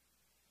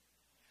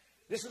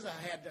 This is, I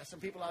had some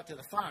people out to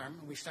the farm,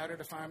 and we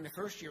started a farm the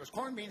first year. It was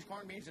corn beans,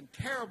 and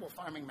terrible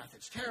farming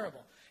methods,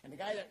 terrible. And the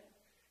guy that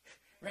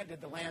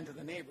rented the land to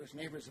the neighbors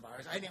of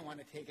ours, I didn't want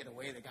to take it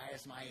away. The guy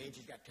is my age.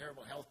 He's got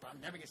terrible health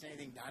problems, never gets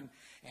anything done,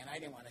 and I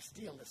didn't want to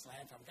steal this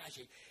land from him. Gosh,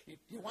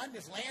 you want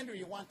this land or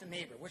you want the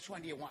neighbor? Which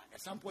one do you want?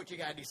 At some point, you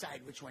got to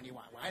decide which one you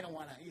want. Well, I don't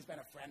want to. He's been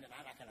a friend, and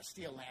I'm not going to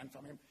steal land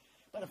from him.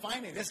 But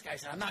finally, this guy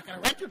said, I'm not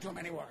going to rent it to him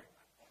anymore.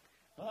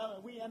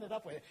 Well, we ended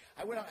up with it.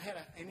 I went out, had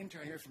an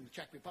intern here from the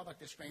Czech Republic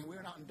this spring. We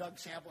went out and dug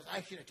samples.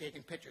 I should have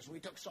taken pictures. We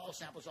took soil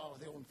samples all of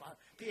the own farm.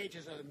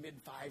 pHs are the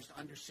mid-5s to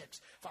under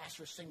 6.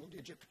 Phosphorus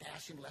single-digit,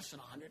 potassium less than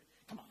 100.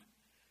 Come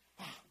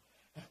on.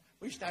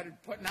 We started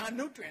putting on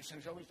nutrients,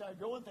 and so we started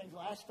growing things.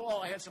 Last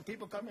fall, I had some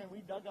people come in.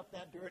 We dug up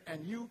that dirt,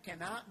 and you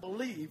cannot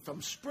believe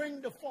from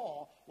spring to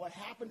fall what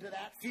happened to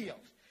that field.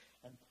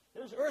 And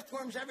there's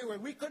earthworms everywhere.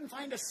 We couldn't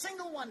find a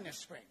single one this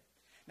spring.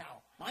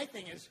 Now, my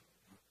thing is,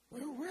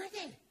 where were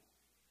they?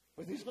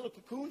 With these little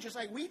cocoons, just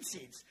like weed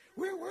seeds.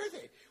 Where were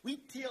they? We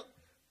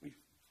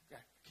got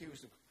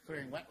accused of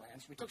clearing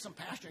wetlands. We took some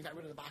pasture and got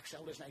rid of the box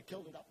elders, and I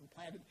tilled it up and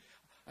planted.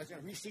 I was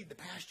going to reseed the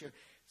pasture,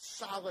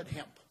 solid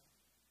hemp.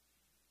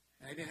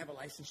 And I didn't have a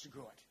license to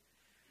grow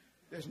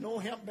it. There's no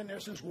hemp been there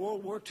since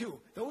World War II.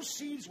 Those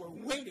seeds were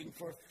waiting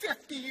for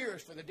 50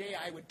 years for the day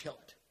I would till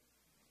it.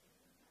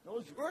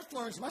 Those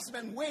earthworms must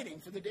have been waiting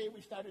for the day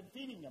we started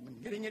feeding them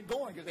and getting it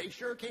going, because they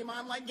sure came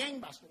on like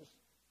gangbusters.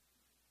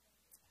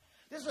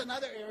 This is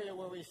another area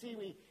where we see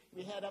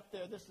we had up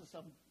there, this is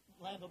some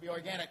land will be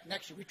organic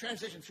next year. We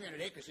transitioned 300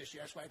 acres this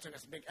year. That's why it took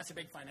us that's a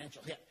big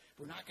financial hit.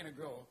 We're not going to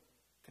grow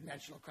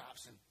conventional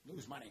crops and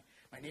lose money.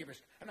 My neighbors,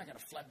 I'm not going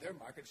to flood their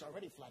market. It's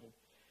already flooded.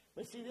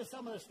 But see,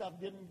 some of the stuff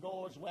didn't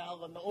go as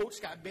well, and the oats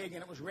got big,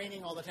 and it was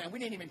raining all the time. We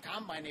didn't even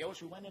combine the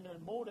oats. We went in there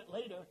and mowed it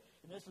later,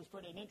 and this is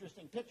pretty an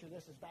interesting picture.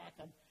 This is back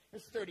on,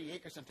 this is 30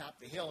 acres on top of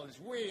the hill, and it's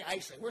really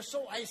isolated. We're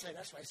so isolated,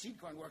 that's why seed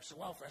corn works so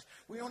well for us.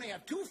 We only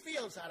have 2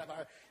 fields out of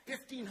our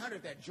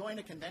 1,500 that join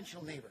a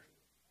conventional neighbor.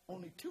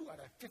 Only 2 out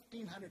of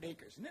 1,500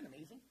 acres. Isn't that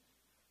amazing?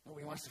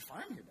 Nobody wants to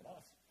farm here but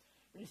us.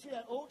 You see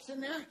that oats in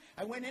there?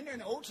 I went in there,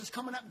 and the oats is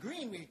coming up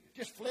green. We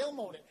just flail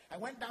mowed it. I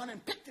went down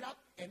and picked it up,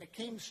 and it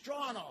came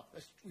straw and all.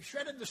 We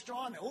shredded the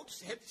straw, and the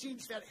oats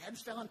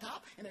heads fell on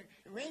top, and it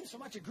rained so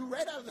much it grew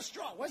right out of the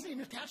straw. It wasn't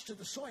even attached to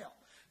the soil.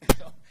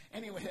 So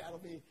anyway, that'll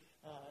be,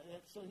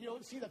 so you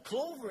don't see the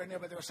clover in there,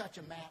 but there was such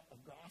a mat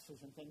of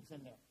grasses and things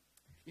in there.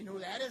 You know who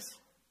that is?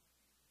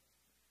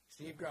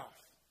 Steve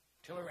Groff,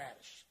 tiller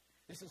radish.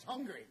 This is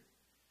Hungary.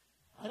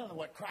 I don't know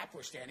what crop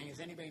we're standing. Does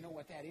anybody know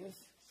what that is?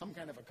 Some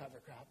kind of a cover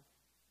crop.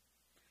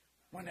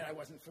 One that I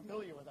wasn't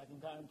familiar with, I can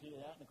guarantee you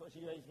that. And, of course,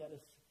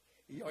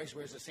 he always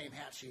wears the same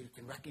hat so you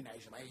can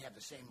recognize him. I have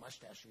the same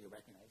mustache so you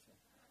recognize him.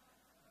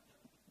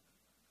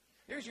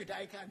 Here's your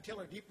daikon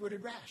tiller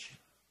deep-rooted rash.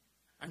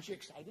 Aren't you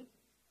excited?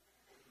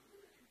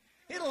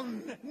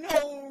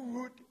 No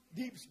root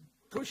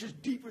pushes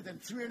deeper than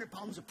 300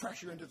 pounds of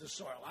pressure into the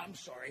soil. I'm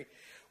sorry.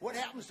 What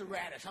happens to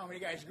radish? How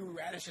many guys grew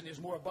radish and there's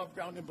more above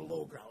ground than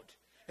below ground?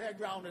 That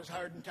ground is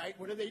hard and tight.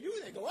 What do? They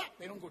go up.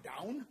 They don't go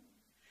down.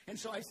 And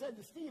so I said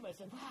to Steve, I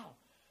said, wow.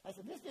 I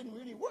said, this didn't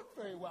really work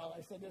very well.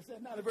 I said, there's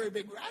not a very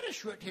big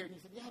radish root here. And he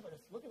said, yeah, but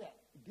look at that.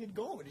 It did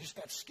go. It just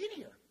got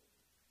skinnier.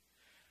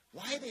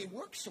 Why they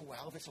work so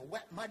well, if it's a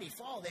wet, muddy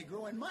fall, they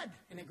grow in mud.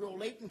 And they grow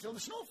late until the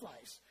snow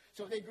flies.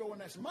 So if they grow in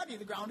this muddy,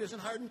 the ground isn't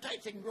hard and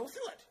tight. So they can grow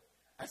through it.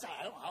 I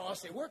don't know how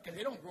else they work, because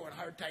they don't grow in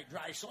hard, tight,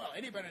 dry soil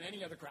any better than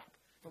any other crop,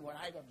 from what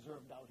I've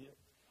observed out here.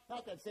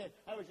 Not that said,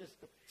 I was just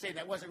saying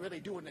that wasn't really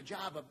doing the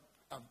job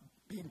of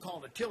being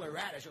called a tiller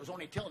radish. It was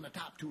only tilling the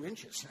top 2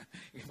 inches.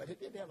 But it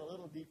did have a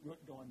little deep root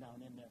going down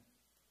in there.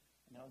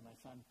 And that was my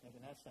son taking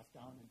that stuff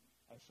down, and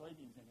our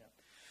soybeans in there.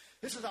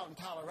 This is out in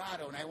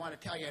Colorado, and I want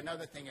to tell you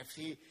another thing.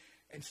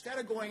 Instead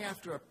of going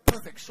after a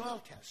perfect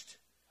soil test,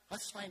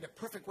 let's find a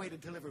perfect way to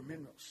deliver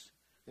minerals.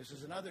 This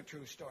is another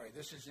true story.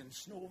 This is in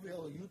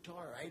Snowville,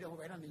 Utah, or Idaho,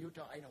 right on the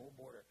Utah-Idaho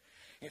border.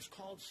 And it's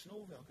called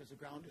Snowville because the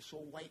ground is so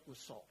white with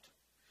salt.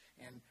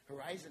 And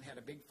Horizon had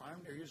a big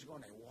farm there years ago,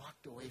 and they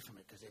walked away from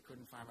it because they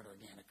couldn't farm it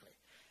organically.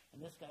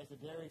 And this guy's a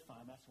dairy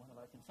farm. That's one of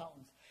our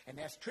consultants. And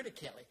that's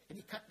triticale. And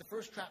he cut the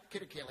first crop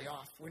triticale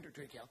off, winter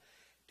triticale,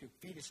 to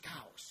feed his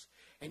cows.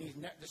 And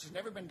this has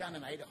never been done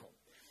in Idaho.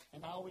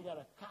 And now we got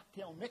a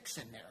cocktail mix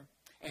in there.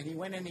 And he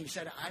went in and he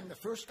said, I'm the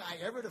first guy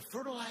ever to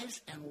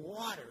fertilize and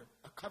water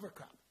a cover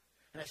crop.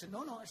 And I said,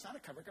 no, it's not a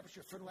cover crop. It's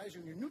your fertilizer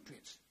and your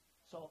nutrients.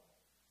 So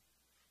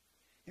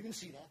you can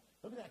see that.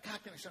 Look at that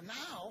cocktail. So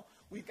now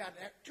we've got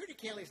that.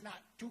 Triticale is not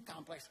 2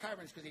 complex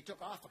carbons because he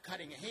took off a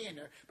cutting of hay in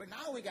there. But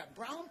now we got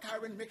brown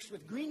carbon mixed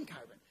with green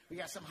carbon. We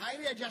got some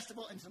highly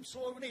adjustable and some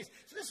slow release.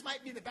 So this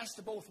might be the best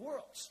of both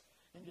worlds.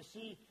 And you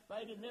see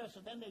right in there.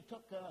 So then they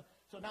took,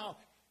 so now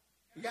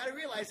you got to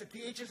realize the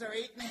pHs are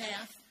 8.5,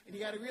 and you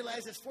got to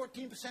realize it's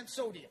 14%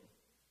 sodium.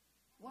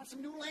 You want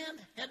some new land?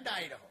 Head to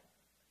Idaho.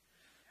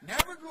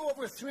 Never grew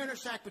over a 300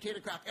 sack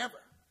potato crop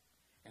ever.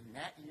 And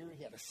that year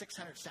he had a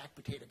 600 sack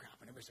potato crop.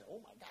 And everybody said, oh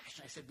my gosh.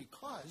 And I said,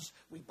 because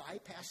we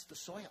bypassed the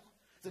soil.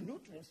 The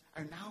nutrients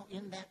are now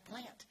in that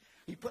plant.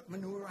 He put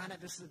manure on it.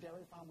 This is a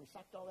dairy farm. We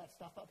sucked all that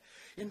stuff up.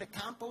 In the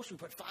compost, we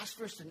put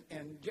phosphorus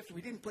and gypsum.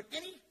 We didn't put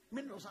any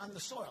minerals on the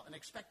soil and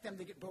expect them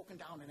to get broken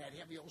down in that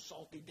heavy, old,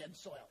 salty, dead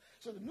soil.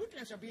 So the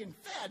nutrients are being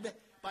fed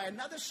by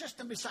another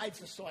system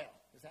besides the soil.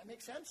 Does that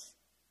make sense?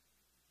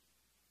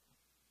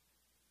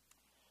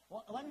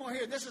 Well, one more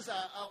here. This is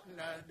out in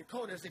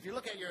Dakotas. If you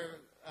look at your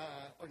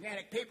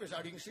organic papers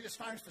out, you can see this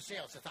farm's for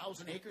sale. It's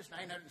 1,000 acres,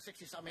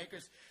 960-some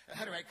acres. A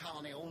Hutterite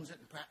colony owns it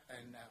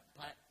in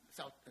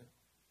South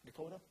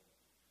Dakota,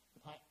 the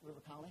Platte River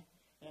Colony.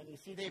 And you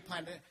see they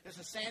planted it. This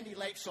is sandy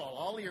lake soil,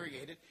 all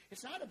irrigated.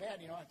 It's not a bad,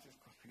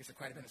 I guess it's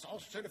quite a bit. It's all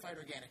certified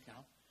organic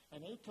now.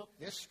 And they took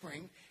this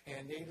spring,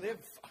 and they live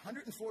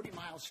 140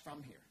 miles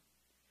from here.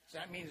 So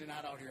that means they're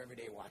not out here every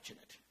day watching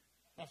it.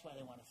 That's why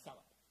they want to sell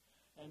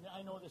it. And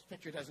I know this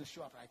picture doesn't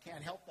show up. I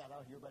can't help that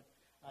out here, but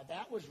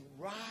that was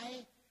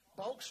rye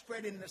bulk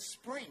spread in the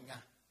spring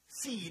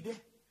seed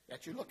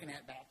that you're looking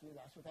at back here.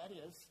 That's what that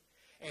is.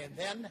 And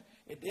then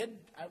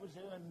I was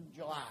there in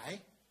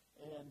July,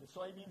 and the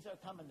soybeans are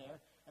coming there.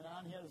 And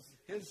on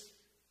his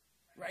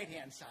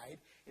right-hand side,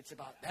 it's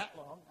about that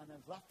long. On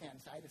his left-hand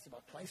side, it's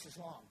about twice as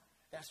long.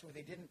 That's where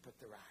they didn't put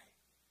the rye.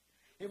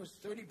 It was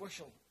 30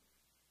 bushel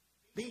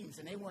beans,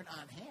 and they weren't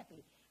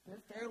unhappy. They're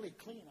fairly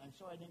clean. I'm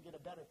sorry I didn't get a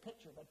better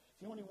picture, but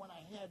it's the only one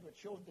I had that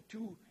showed the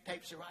two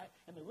types of rye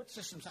and the root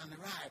systems on the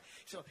rye.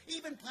 So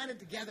even planted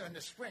together in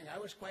the spring,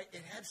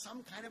 it had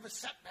some kind of a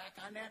setback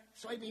on that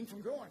soybean from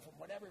growing for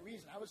whatever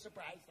reason. I was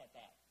surprised at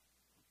that.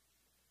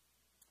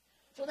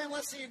 So then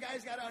let's say you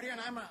guys got out here,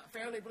 and I'm a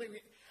fairly believer.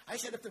 I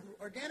said if the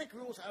organic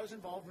rules I was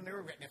involved when they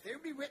were written, if they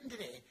would be written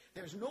today,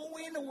 there's no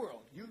way in the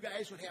world you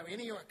guys would have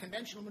any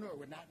conventional manure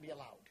would not be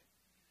allowed.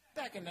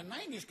 Back in the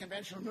 90s,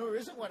 conventional manure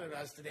isn't what it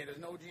is today. There's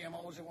no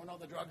GMOs. There weren't all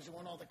the drugs. There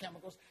weren't all the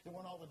chemicals. There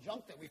weren't all the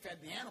junk that we fed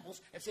the animals.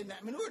 It's in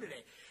that manure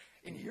today.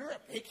 In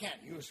Europe, they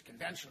can't use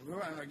conventional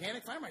manure on an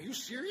organic farm. Are you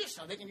serious?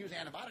 Now, they can use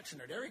antibiotics in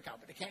their dairy cow,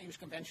 but they can't use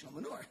conventional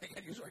manure. They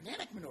can use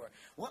organic manure.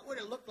 What would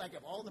it look like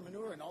if all the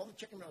manure and all the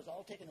chicken manure was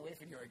all taken away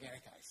from your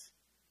organic guys?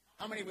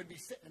 How many would be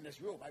sitting in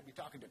this room? I'd be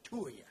talking to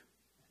two of you.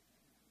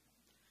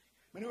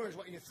 Manure is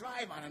what you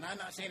thrive on, and I'm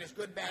not saying it's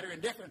good, bad, or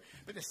indifferent,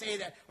 but to say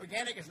that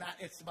organic is not,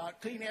 it's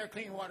about clean air,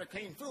 clean water,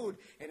 clean food,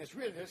 and it's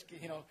really this,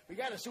 we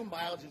got to assume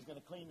biology is going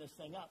to clean this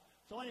thing up.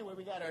 So anyway,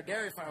 we got our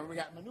dairy farm, we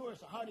got manure,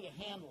 so how do you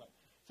handle it?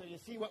 So you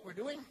see what we're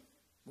doing?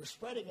 We're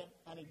spreading it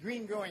on a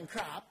green-growing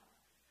crop.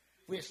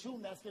 We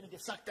assume that's going to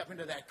get sucked up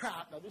into that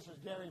crop. Now, this is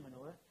dairy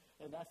manure,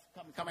 and that's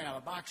coming out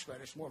of a box spread.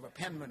 It's more of a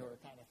pen manure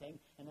kind of thing,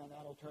 and then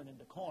that'll turn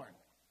into corn.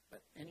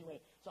 But anyway,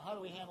 so how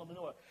do we handle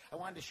manure? I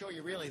wanted to show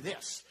you really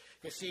this.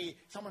 Because, see,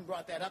 someone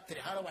brought that up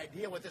today. How do I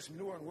deal with this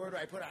manure, and where do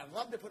I put it on? I'd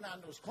love to put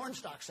on those corn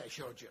stalks I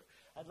showed you.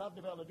 I'd love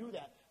to be able to do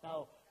that.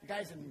 Now, the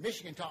guys in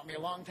Michigan taught me a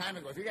long time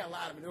ago, if you got a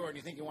lot of manure and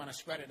you think you want to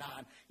spread it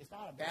on, it's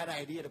not a bad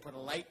idea to put a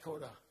light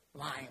coat of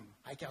lime,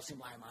 high-calcium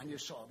lime, on your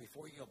soil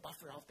before you'll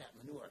buffer out that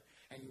manure,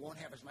 and you won't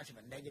have as much of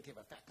a negative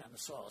effect on the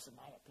soils, in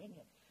my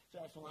opinion. So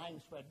that's lime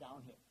spread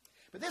down here.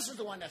 But this is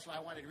the one that's what I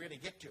wanted to really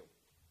get to.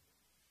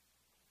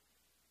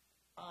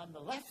 On the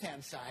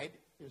left-hand side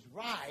is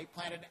rye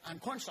planted on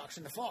corn stalks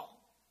in the fall.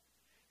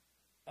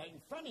 Right in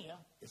front of you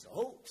is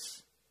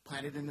oats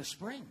planted in the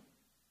spring.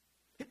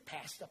 It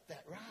passed up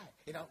that rye.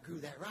 It outgrew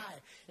that rye.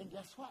 And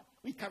guess what?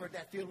 We covered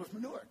that field with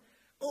manure.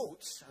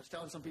 Oats, I was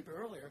telling some people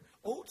earlier,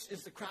 oats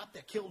is the crop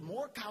that killed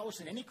more cows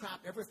than any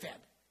crop ever fed.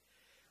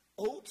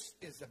 Oats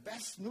is the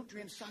best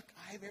nutrient suck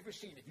I've ever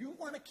seen. If you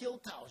want to kill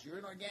cows, you're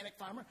an organic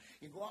farmer,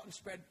 you go out and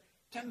spread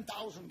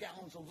 10,000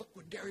 gallons of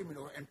liquid dairy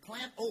manure and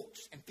plant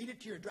oats and feed it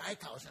to your dry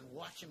cows and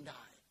watch them die.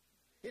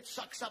 It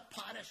sucks up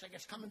potash like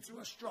it's coming through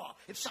a straw.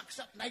 It sucks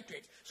up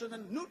nitrates. So the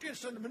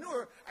nutrients from the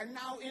manure are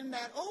now in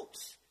that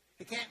oats.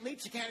 They can't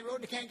leach, they can't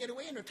erode, they can't get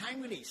away, and they're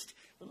time released.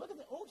 But look at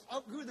the oats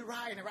outgrew the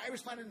rye, and the rye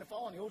was planted in the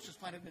fall, and the oats was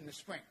planted in the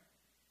spring.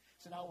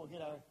 So now we'll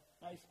get our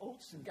nice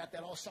oats and got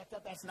that all sucked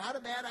up. That's not a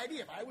bad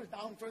idea. If I was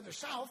down further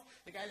south,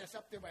 the guy that's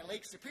up there by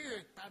Lake Superior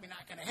is probably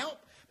not going to help.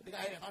 But the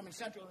guy, if I'm in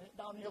central,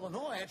 down in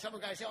Illinois, I had some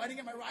guys say, I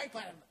didn't get my rye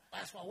planted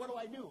last fall. What do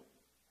I do?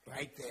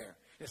 Right there.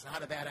 It's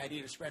not a bad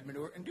idea to spread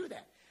manure and do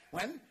that.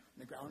 When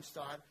the ground's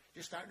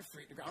just starting to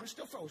freeze, the ground is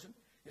still frozen,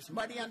 it's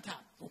muddy on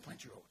top, go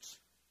plant your oats.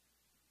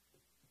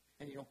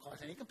 And you don't cause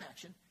any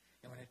compaction.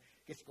 And when it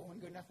gets going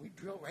good enough, we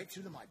drill right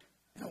through the mud.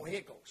 And away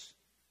it goes.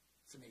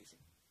 It's amazing.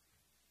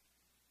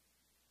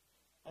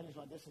 I just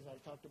want this, as I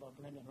talked about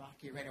Brendan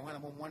Rocky already, I want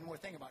to know one more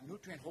thing about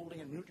nutrient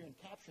holding and nutrient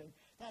capturing.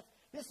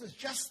 This is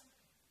just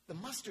the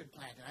mustard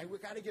plant, and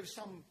I've got to give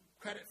some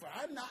credit for it.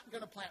 I'm not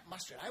going to plant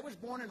mustard. I was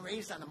born and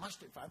raised on a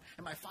mustard farm,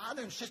 and my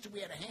father insisted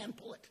we had a hand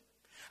pull it.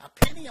 A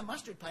penny a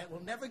mustard plant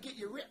will never get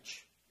you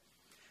rich.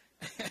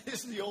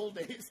 This is the old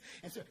days.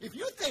 And so if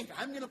you think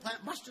I'm going to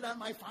plant mustard on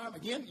my farm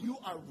again, you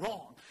are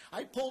wrong.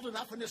 I pulled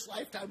enough in this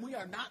lifetime. We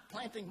are not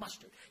planting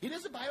mustard. It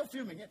is a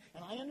biofumigant,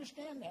 and I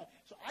understand that.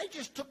 So I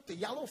just took the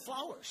yellow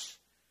flowers.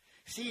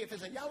 See, if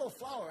it's a yellow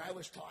flower, I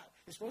was taught,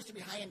 it's supposed to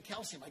be high in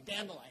calcium, like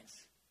dandelions.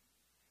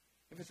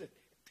 If it's the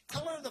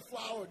color of the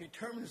flower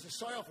determines the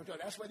soil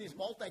fertility. That's why these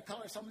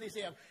multicolors, some of these,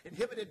 they have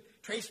inhibited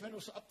trace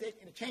minerals uptake,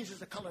 and it changes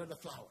the color of the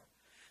flower.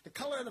 The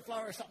color of the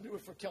flower has something to do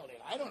with fertility.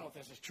 I don't know if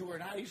this is true or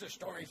not. These are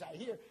stories I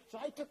hear. So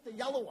I took the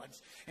yellow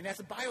ones, and that's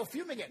a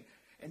biofumigant.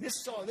 And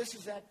this soil, this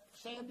is that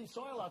sandy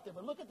soil out there.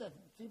 But look at the,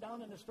 see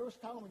down in this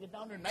first column, we get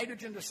down to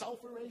nitrogen to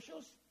sulfur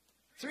ratios,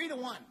 3 to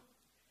 1.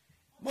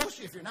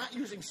 Most, if you're not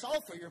using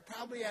sulfur, you're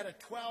probably at a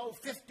 12,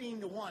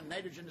 15 to 1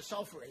 nitrogen to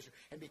sulfur ratio.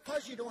 And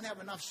because you don't have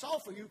enough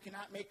sulfur, you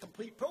cannot make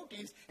complete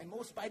proteins, and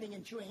most biting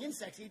and chewing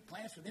insects eat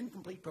plants with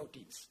incomplete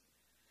proteins.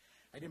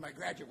 I did my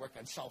graduate work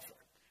on sulfur.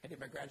 I did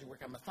my graduate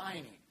work on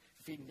methionine,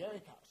 feeding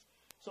dairy cows.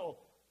 So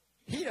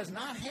he does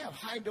not have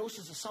high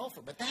doses of sulfur,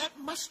 but that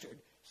mustard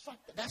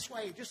sucked. That's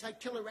why, just like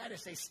killer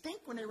radish, they stink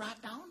when they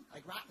rot down,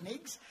 like rotten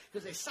eggs,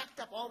 because they sucked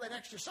up all that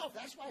extra sulfur.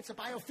 That's why it's a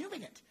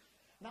biofumigant.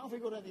 Now if we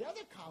go to the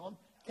other column,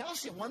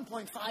 calcium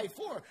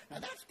 1.54. Now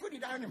that's pretty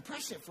darn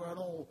impressive for an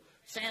old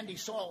sandy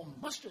soil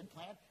mustard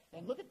plant.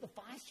 And look at the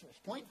phosphorus,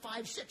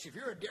 0.56. If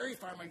you're a dairy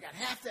farmer and got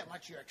half that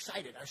much, you're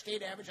excited. Our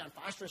state average on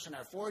phosphorus in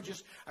our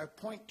forages are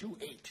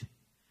 0.28.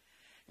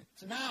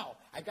 So now,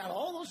 I've got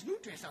all those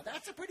nutrients. Now,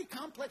 that's a pretty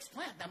complex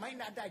plant. That might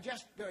not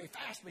digest very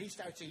fast, but he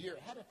starts a year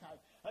ahead of time.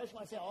 I just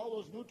want to say all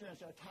those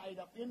nutrients are tied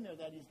up in there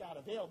that he's got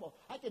available.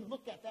 I can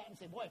look at that and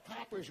say, boy,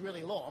 copper is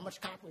really low. How much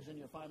copper is in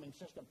your farming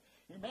system?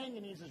 Your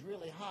manganese is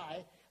really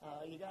high.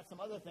 You got some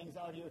other things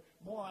out here.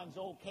 Boron's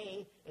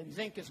okay, and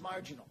zinc is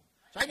marginal.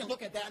 So I can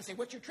look at that and say,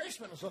 what's your trace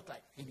minerals look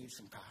like? He needs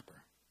some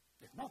copper,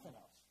 if nothing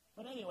else.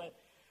 But anyway,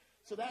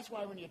 so that's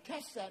why when you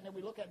test that and then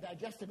we look at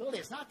digestibility,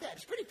 it's not that.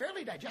 It's pretty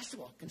fairly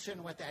digestible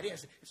considering what that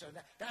is. So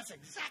that's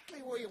exactly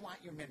where you want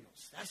your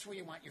minerals. That's where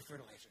you want your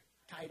fertilizer,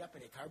 tied up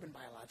in a carbon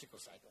biological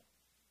cycle.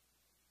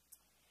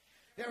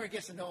 You ever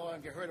get to know,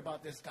 have you heard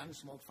about this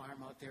Gunsmoke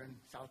farm out there in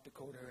South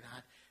Dakota or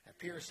not?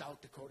 Pierre, South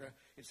Dakota.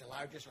 It's the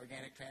largest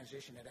organic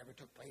transition that ever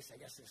took place, I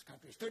guess, in this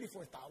country. It's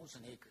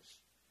 34,000 acres.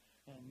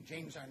 And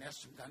James Arness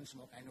from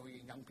Gunsmoke, I know you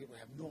young people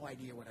have no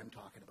idea what I'm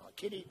talking about.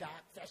 Kitty, Doc,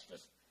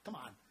 Festus, come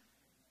on.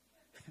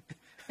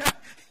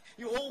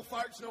 You old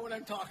farts know what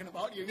I'm talking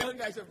about. You young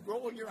guys have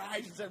rolled your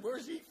eyes and said,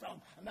 where's he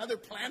from? Another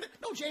planet?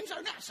 No, James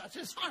Arness. That's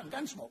his farm,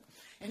 Gunsmoke.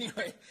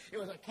 Anyway, it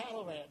was a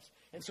cattle ranch.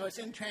 And so it's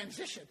in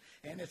transition.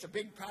 And it's a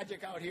big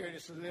project out here.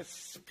 It's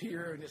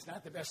Superior, and it's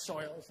not the best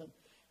soils. And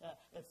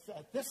it's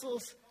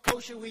thistles,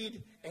 kosher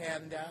weed,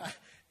 and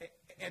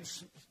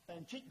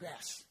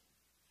cheatgrass.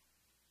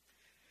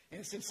 And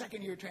it's in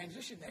second-year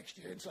transition next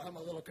year, and so I'm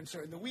a little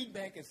concerned. The weed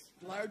bank is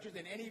larger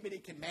than anybody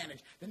can manage.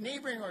 The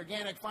neighboring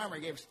organic farmer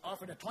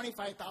offered a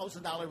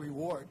 $25,000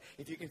 reward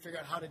if you can figure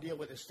out how to deal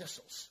with his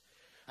thistles.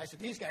 I said,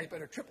 these guys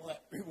better triple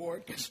that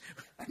reward because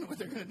I don't know what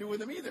they're going to do with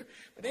them either.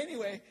 But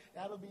anyway,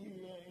 that'll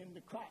be in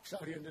the crops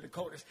out here in the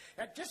Dakotas.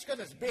 Just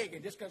because it's big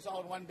and just because it's all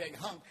in one big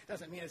hunk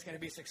doesn't mean it's going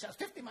to be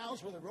successful. 50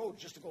 miles worth of road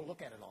just to go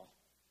look at it all.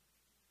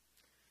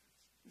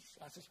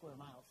 Lots of square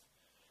miles.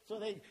 So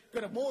they're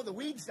going to mow the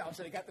weeds down,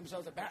 so they got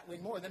themselves a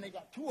battling mower. Then they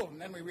got 2 of them.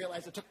 Then we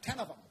realized it took 10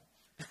 of them.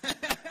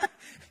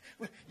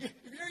 If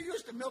you're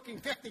used to milking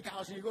 50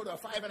 cows and you go to a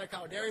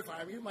 500-cow dairy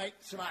farm, you might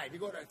survive. You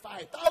go to a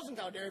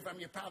 5,000-cow dairy farm,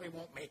 you probably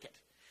won't make it.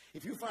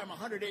 If you farm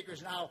 100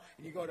 acres now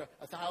and you go to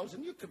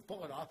 1,000, you can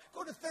pull it off.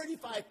 Go to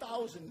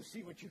 35,000 and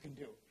see what you can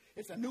do.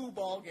 It's a new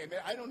ball game.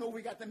 I don't know if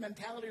we got the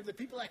mentality of the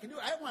people that can do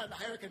it. I wanted to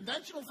hire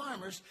conventional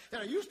farmers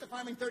that are used to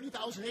farming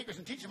 30,000 acres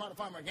and teach them how to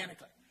farm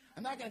organically.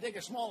 I'm not going to take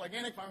a small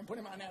organic farm and put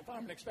him on that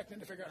farm and expect him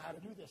to figure out how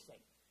to do this thing.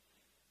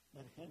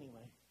 But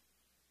anyway.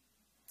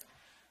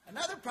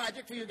 Another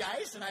project for you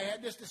guys, and I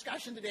had this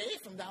discussion today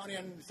from down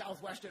in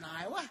southwestern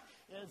Iowa,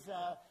 is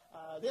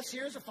this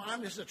here's a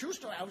farm. This is a true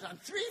story. I was on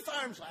 3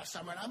 farms last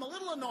summer, and I'm a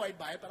little annoyed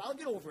by it, but I'll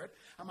get over it.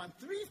 I'm on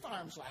 3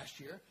 farms last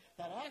year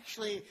that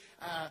actually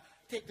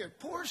take their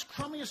poorest,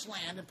 crummiest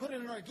land and put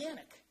it in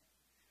organic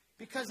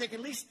because they can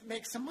at least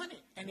make some money,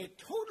 and they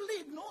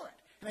totally ignore it.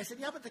 And I said,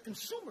 yeah, but the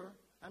consumer...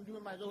 I'm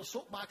doing my little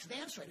soapbox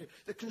dance right here.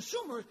 The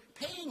consumer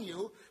paying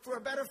you for a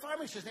better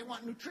farming system. They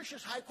want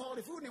nutritious,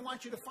 high-quality food, and they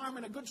want you to farm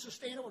in a good,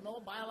 sustainable, no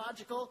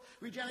biological,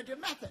 regenerative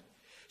method.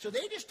 So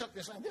they just took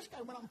this land. This guy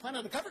went out and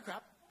planted a cover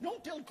crop,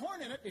 no-tilled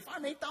corn in it. They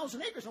farmed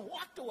 8,000 acres and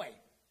walked away.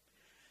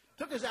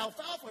 Took his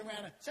alfalfa and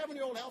ran a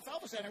 7-year-old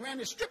alfalfa stand and ran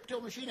his strip-till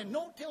machine and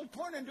no-tilled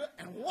corn into it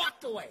and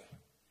walked away.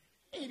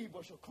 80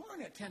 bushel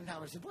corn at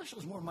 $10 a bushel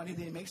is more money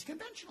than he makes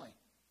conventionally.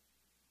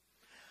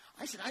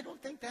 I said, I don't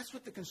think that's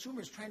what the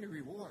consumer is trying to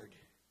reward.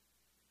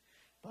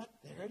 But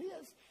there it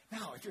is.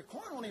 Now, if your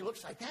corn only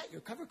looks like that,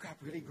 your cover crop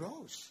really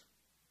grows.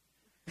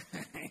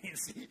 You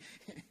see?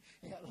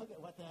 You got to look at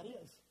what that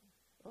is.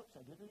 Oops,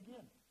 I did it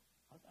again.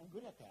 I'm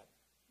good at that.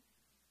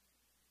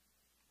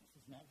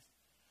 This is next.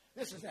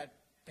 This is that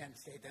Penn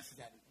State. This is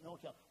that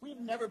no-till.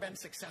 We've never been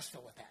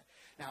successful with that.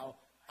 Now,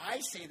 I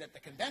say that the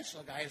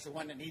conventional guy is the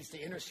one that needs to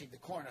interseed the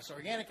corn. Us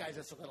organic guys,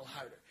 it's a little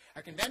harder.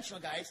 Our conventional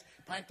guys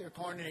plant their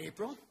corn in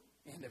April,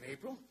 end of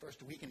April,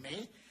 first week in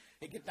May.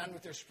 They get done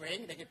with their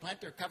spraying. They can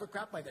plant their cover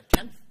crop by the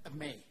 10th of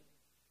May.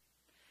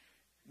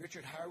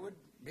 Richard Harwood,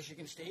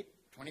 Michigan State,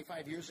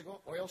 25 years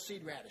ago,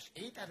 oilseed radish.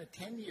 8 out of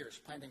 10 years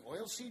planting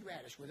oilseed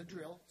radish with a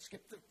drill,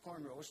 skipped the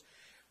corn rows.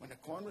 When the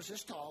corn was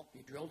this tall,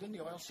 he drilled in the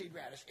oilseed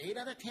radish. 8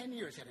 out of 10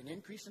 years had an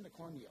increase in the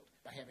corn yield.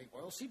 by having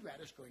oilseed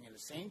radish growing in the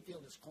same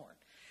field as corn.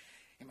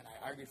 Him and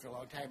I argued for a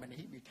long time, and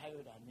he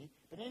retired on me.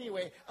 But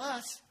anyway,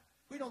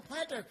 we don't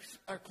plant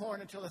our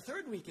corn until the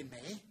third week in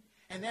May,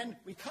 and then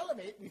we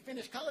cultivate. We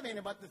finish cultivating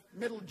about the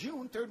middle of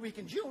June, third week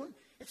in June.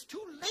 It's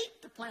too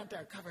late to plant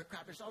our cover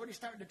crop. It's already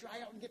starting to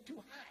dry out and get too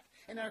hot,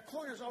 and our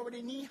corn is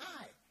already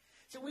knee-high.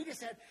 So we just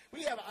said,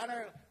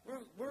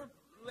 we're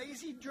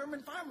lazy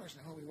German farmers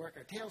now. We work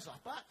our tails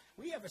off, but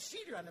we have a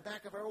seeder on the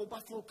back of our old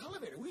Buffalo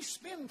cultivator. We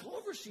spin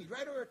clover seed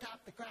right over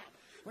top the crop.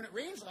 When it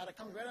rains a lot, it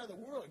comes right out of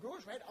the world. It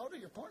grows right out of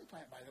your corn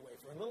plant, by the way,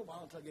 for a little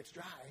while until it gets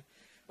dry.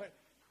 But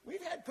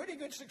we've had pretty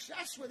good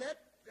success with it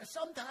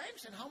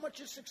sometimes. And how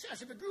much is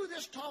success? If it grew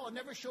this tall, it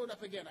never showed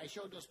up again. I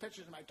showed those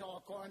pictures of my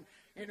tall corn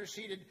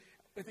interseeded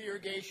with the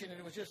irrigation, and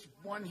it was just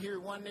one here,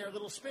 one there, a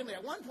little spindly.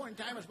 At one point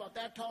in time, it was about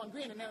that tall and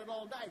green, and then it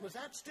all died. Was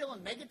that still a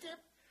negative?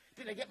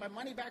 Did I get my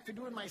money back for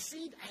doing my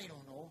seed? I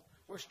don't know.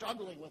 We're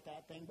struggling with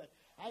that thing, but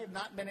I have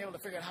not been able to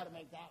figure out how to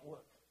make that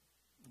work.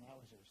 And that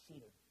was our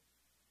cedar.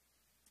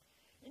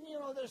 And you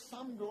know, there's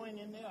some growing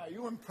in there. Are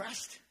you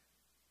impressed?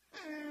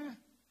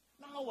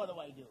 Now what do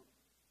I do?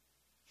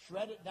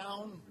 Shred it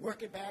down,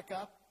 work it back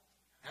up,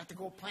 have to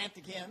go plant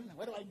again.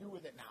 What do I do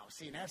with it now?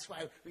 See, and that's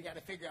why we got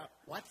to figure out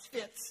what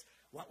fits,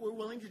 what we're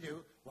willing to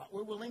do, what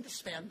we're willing to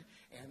spend.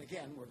 And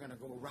again, we're going to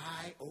go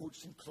rye,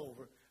 oats, and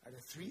clover are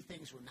the three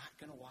things we're not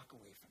going to walk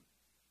away from.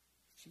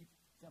 Cheap,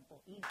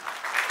 simple, easy.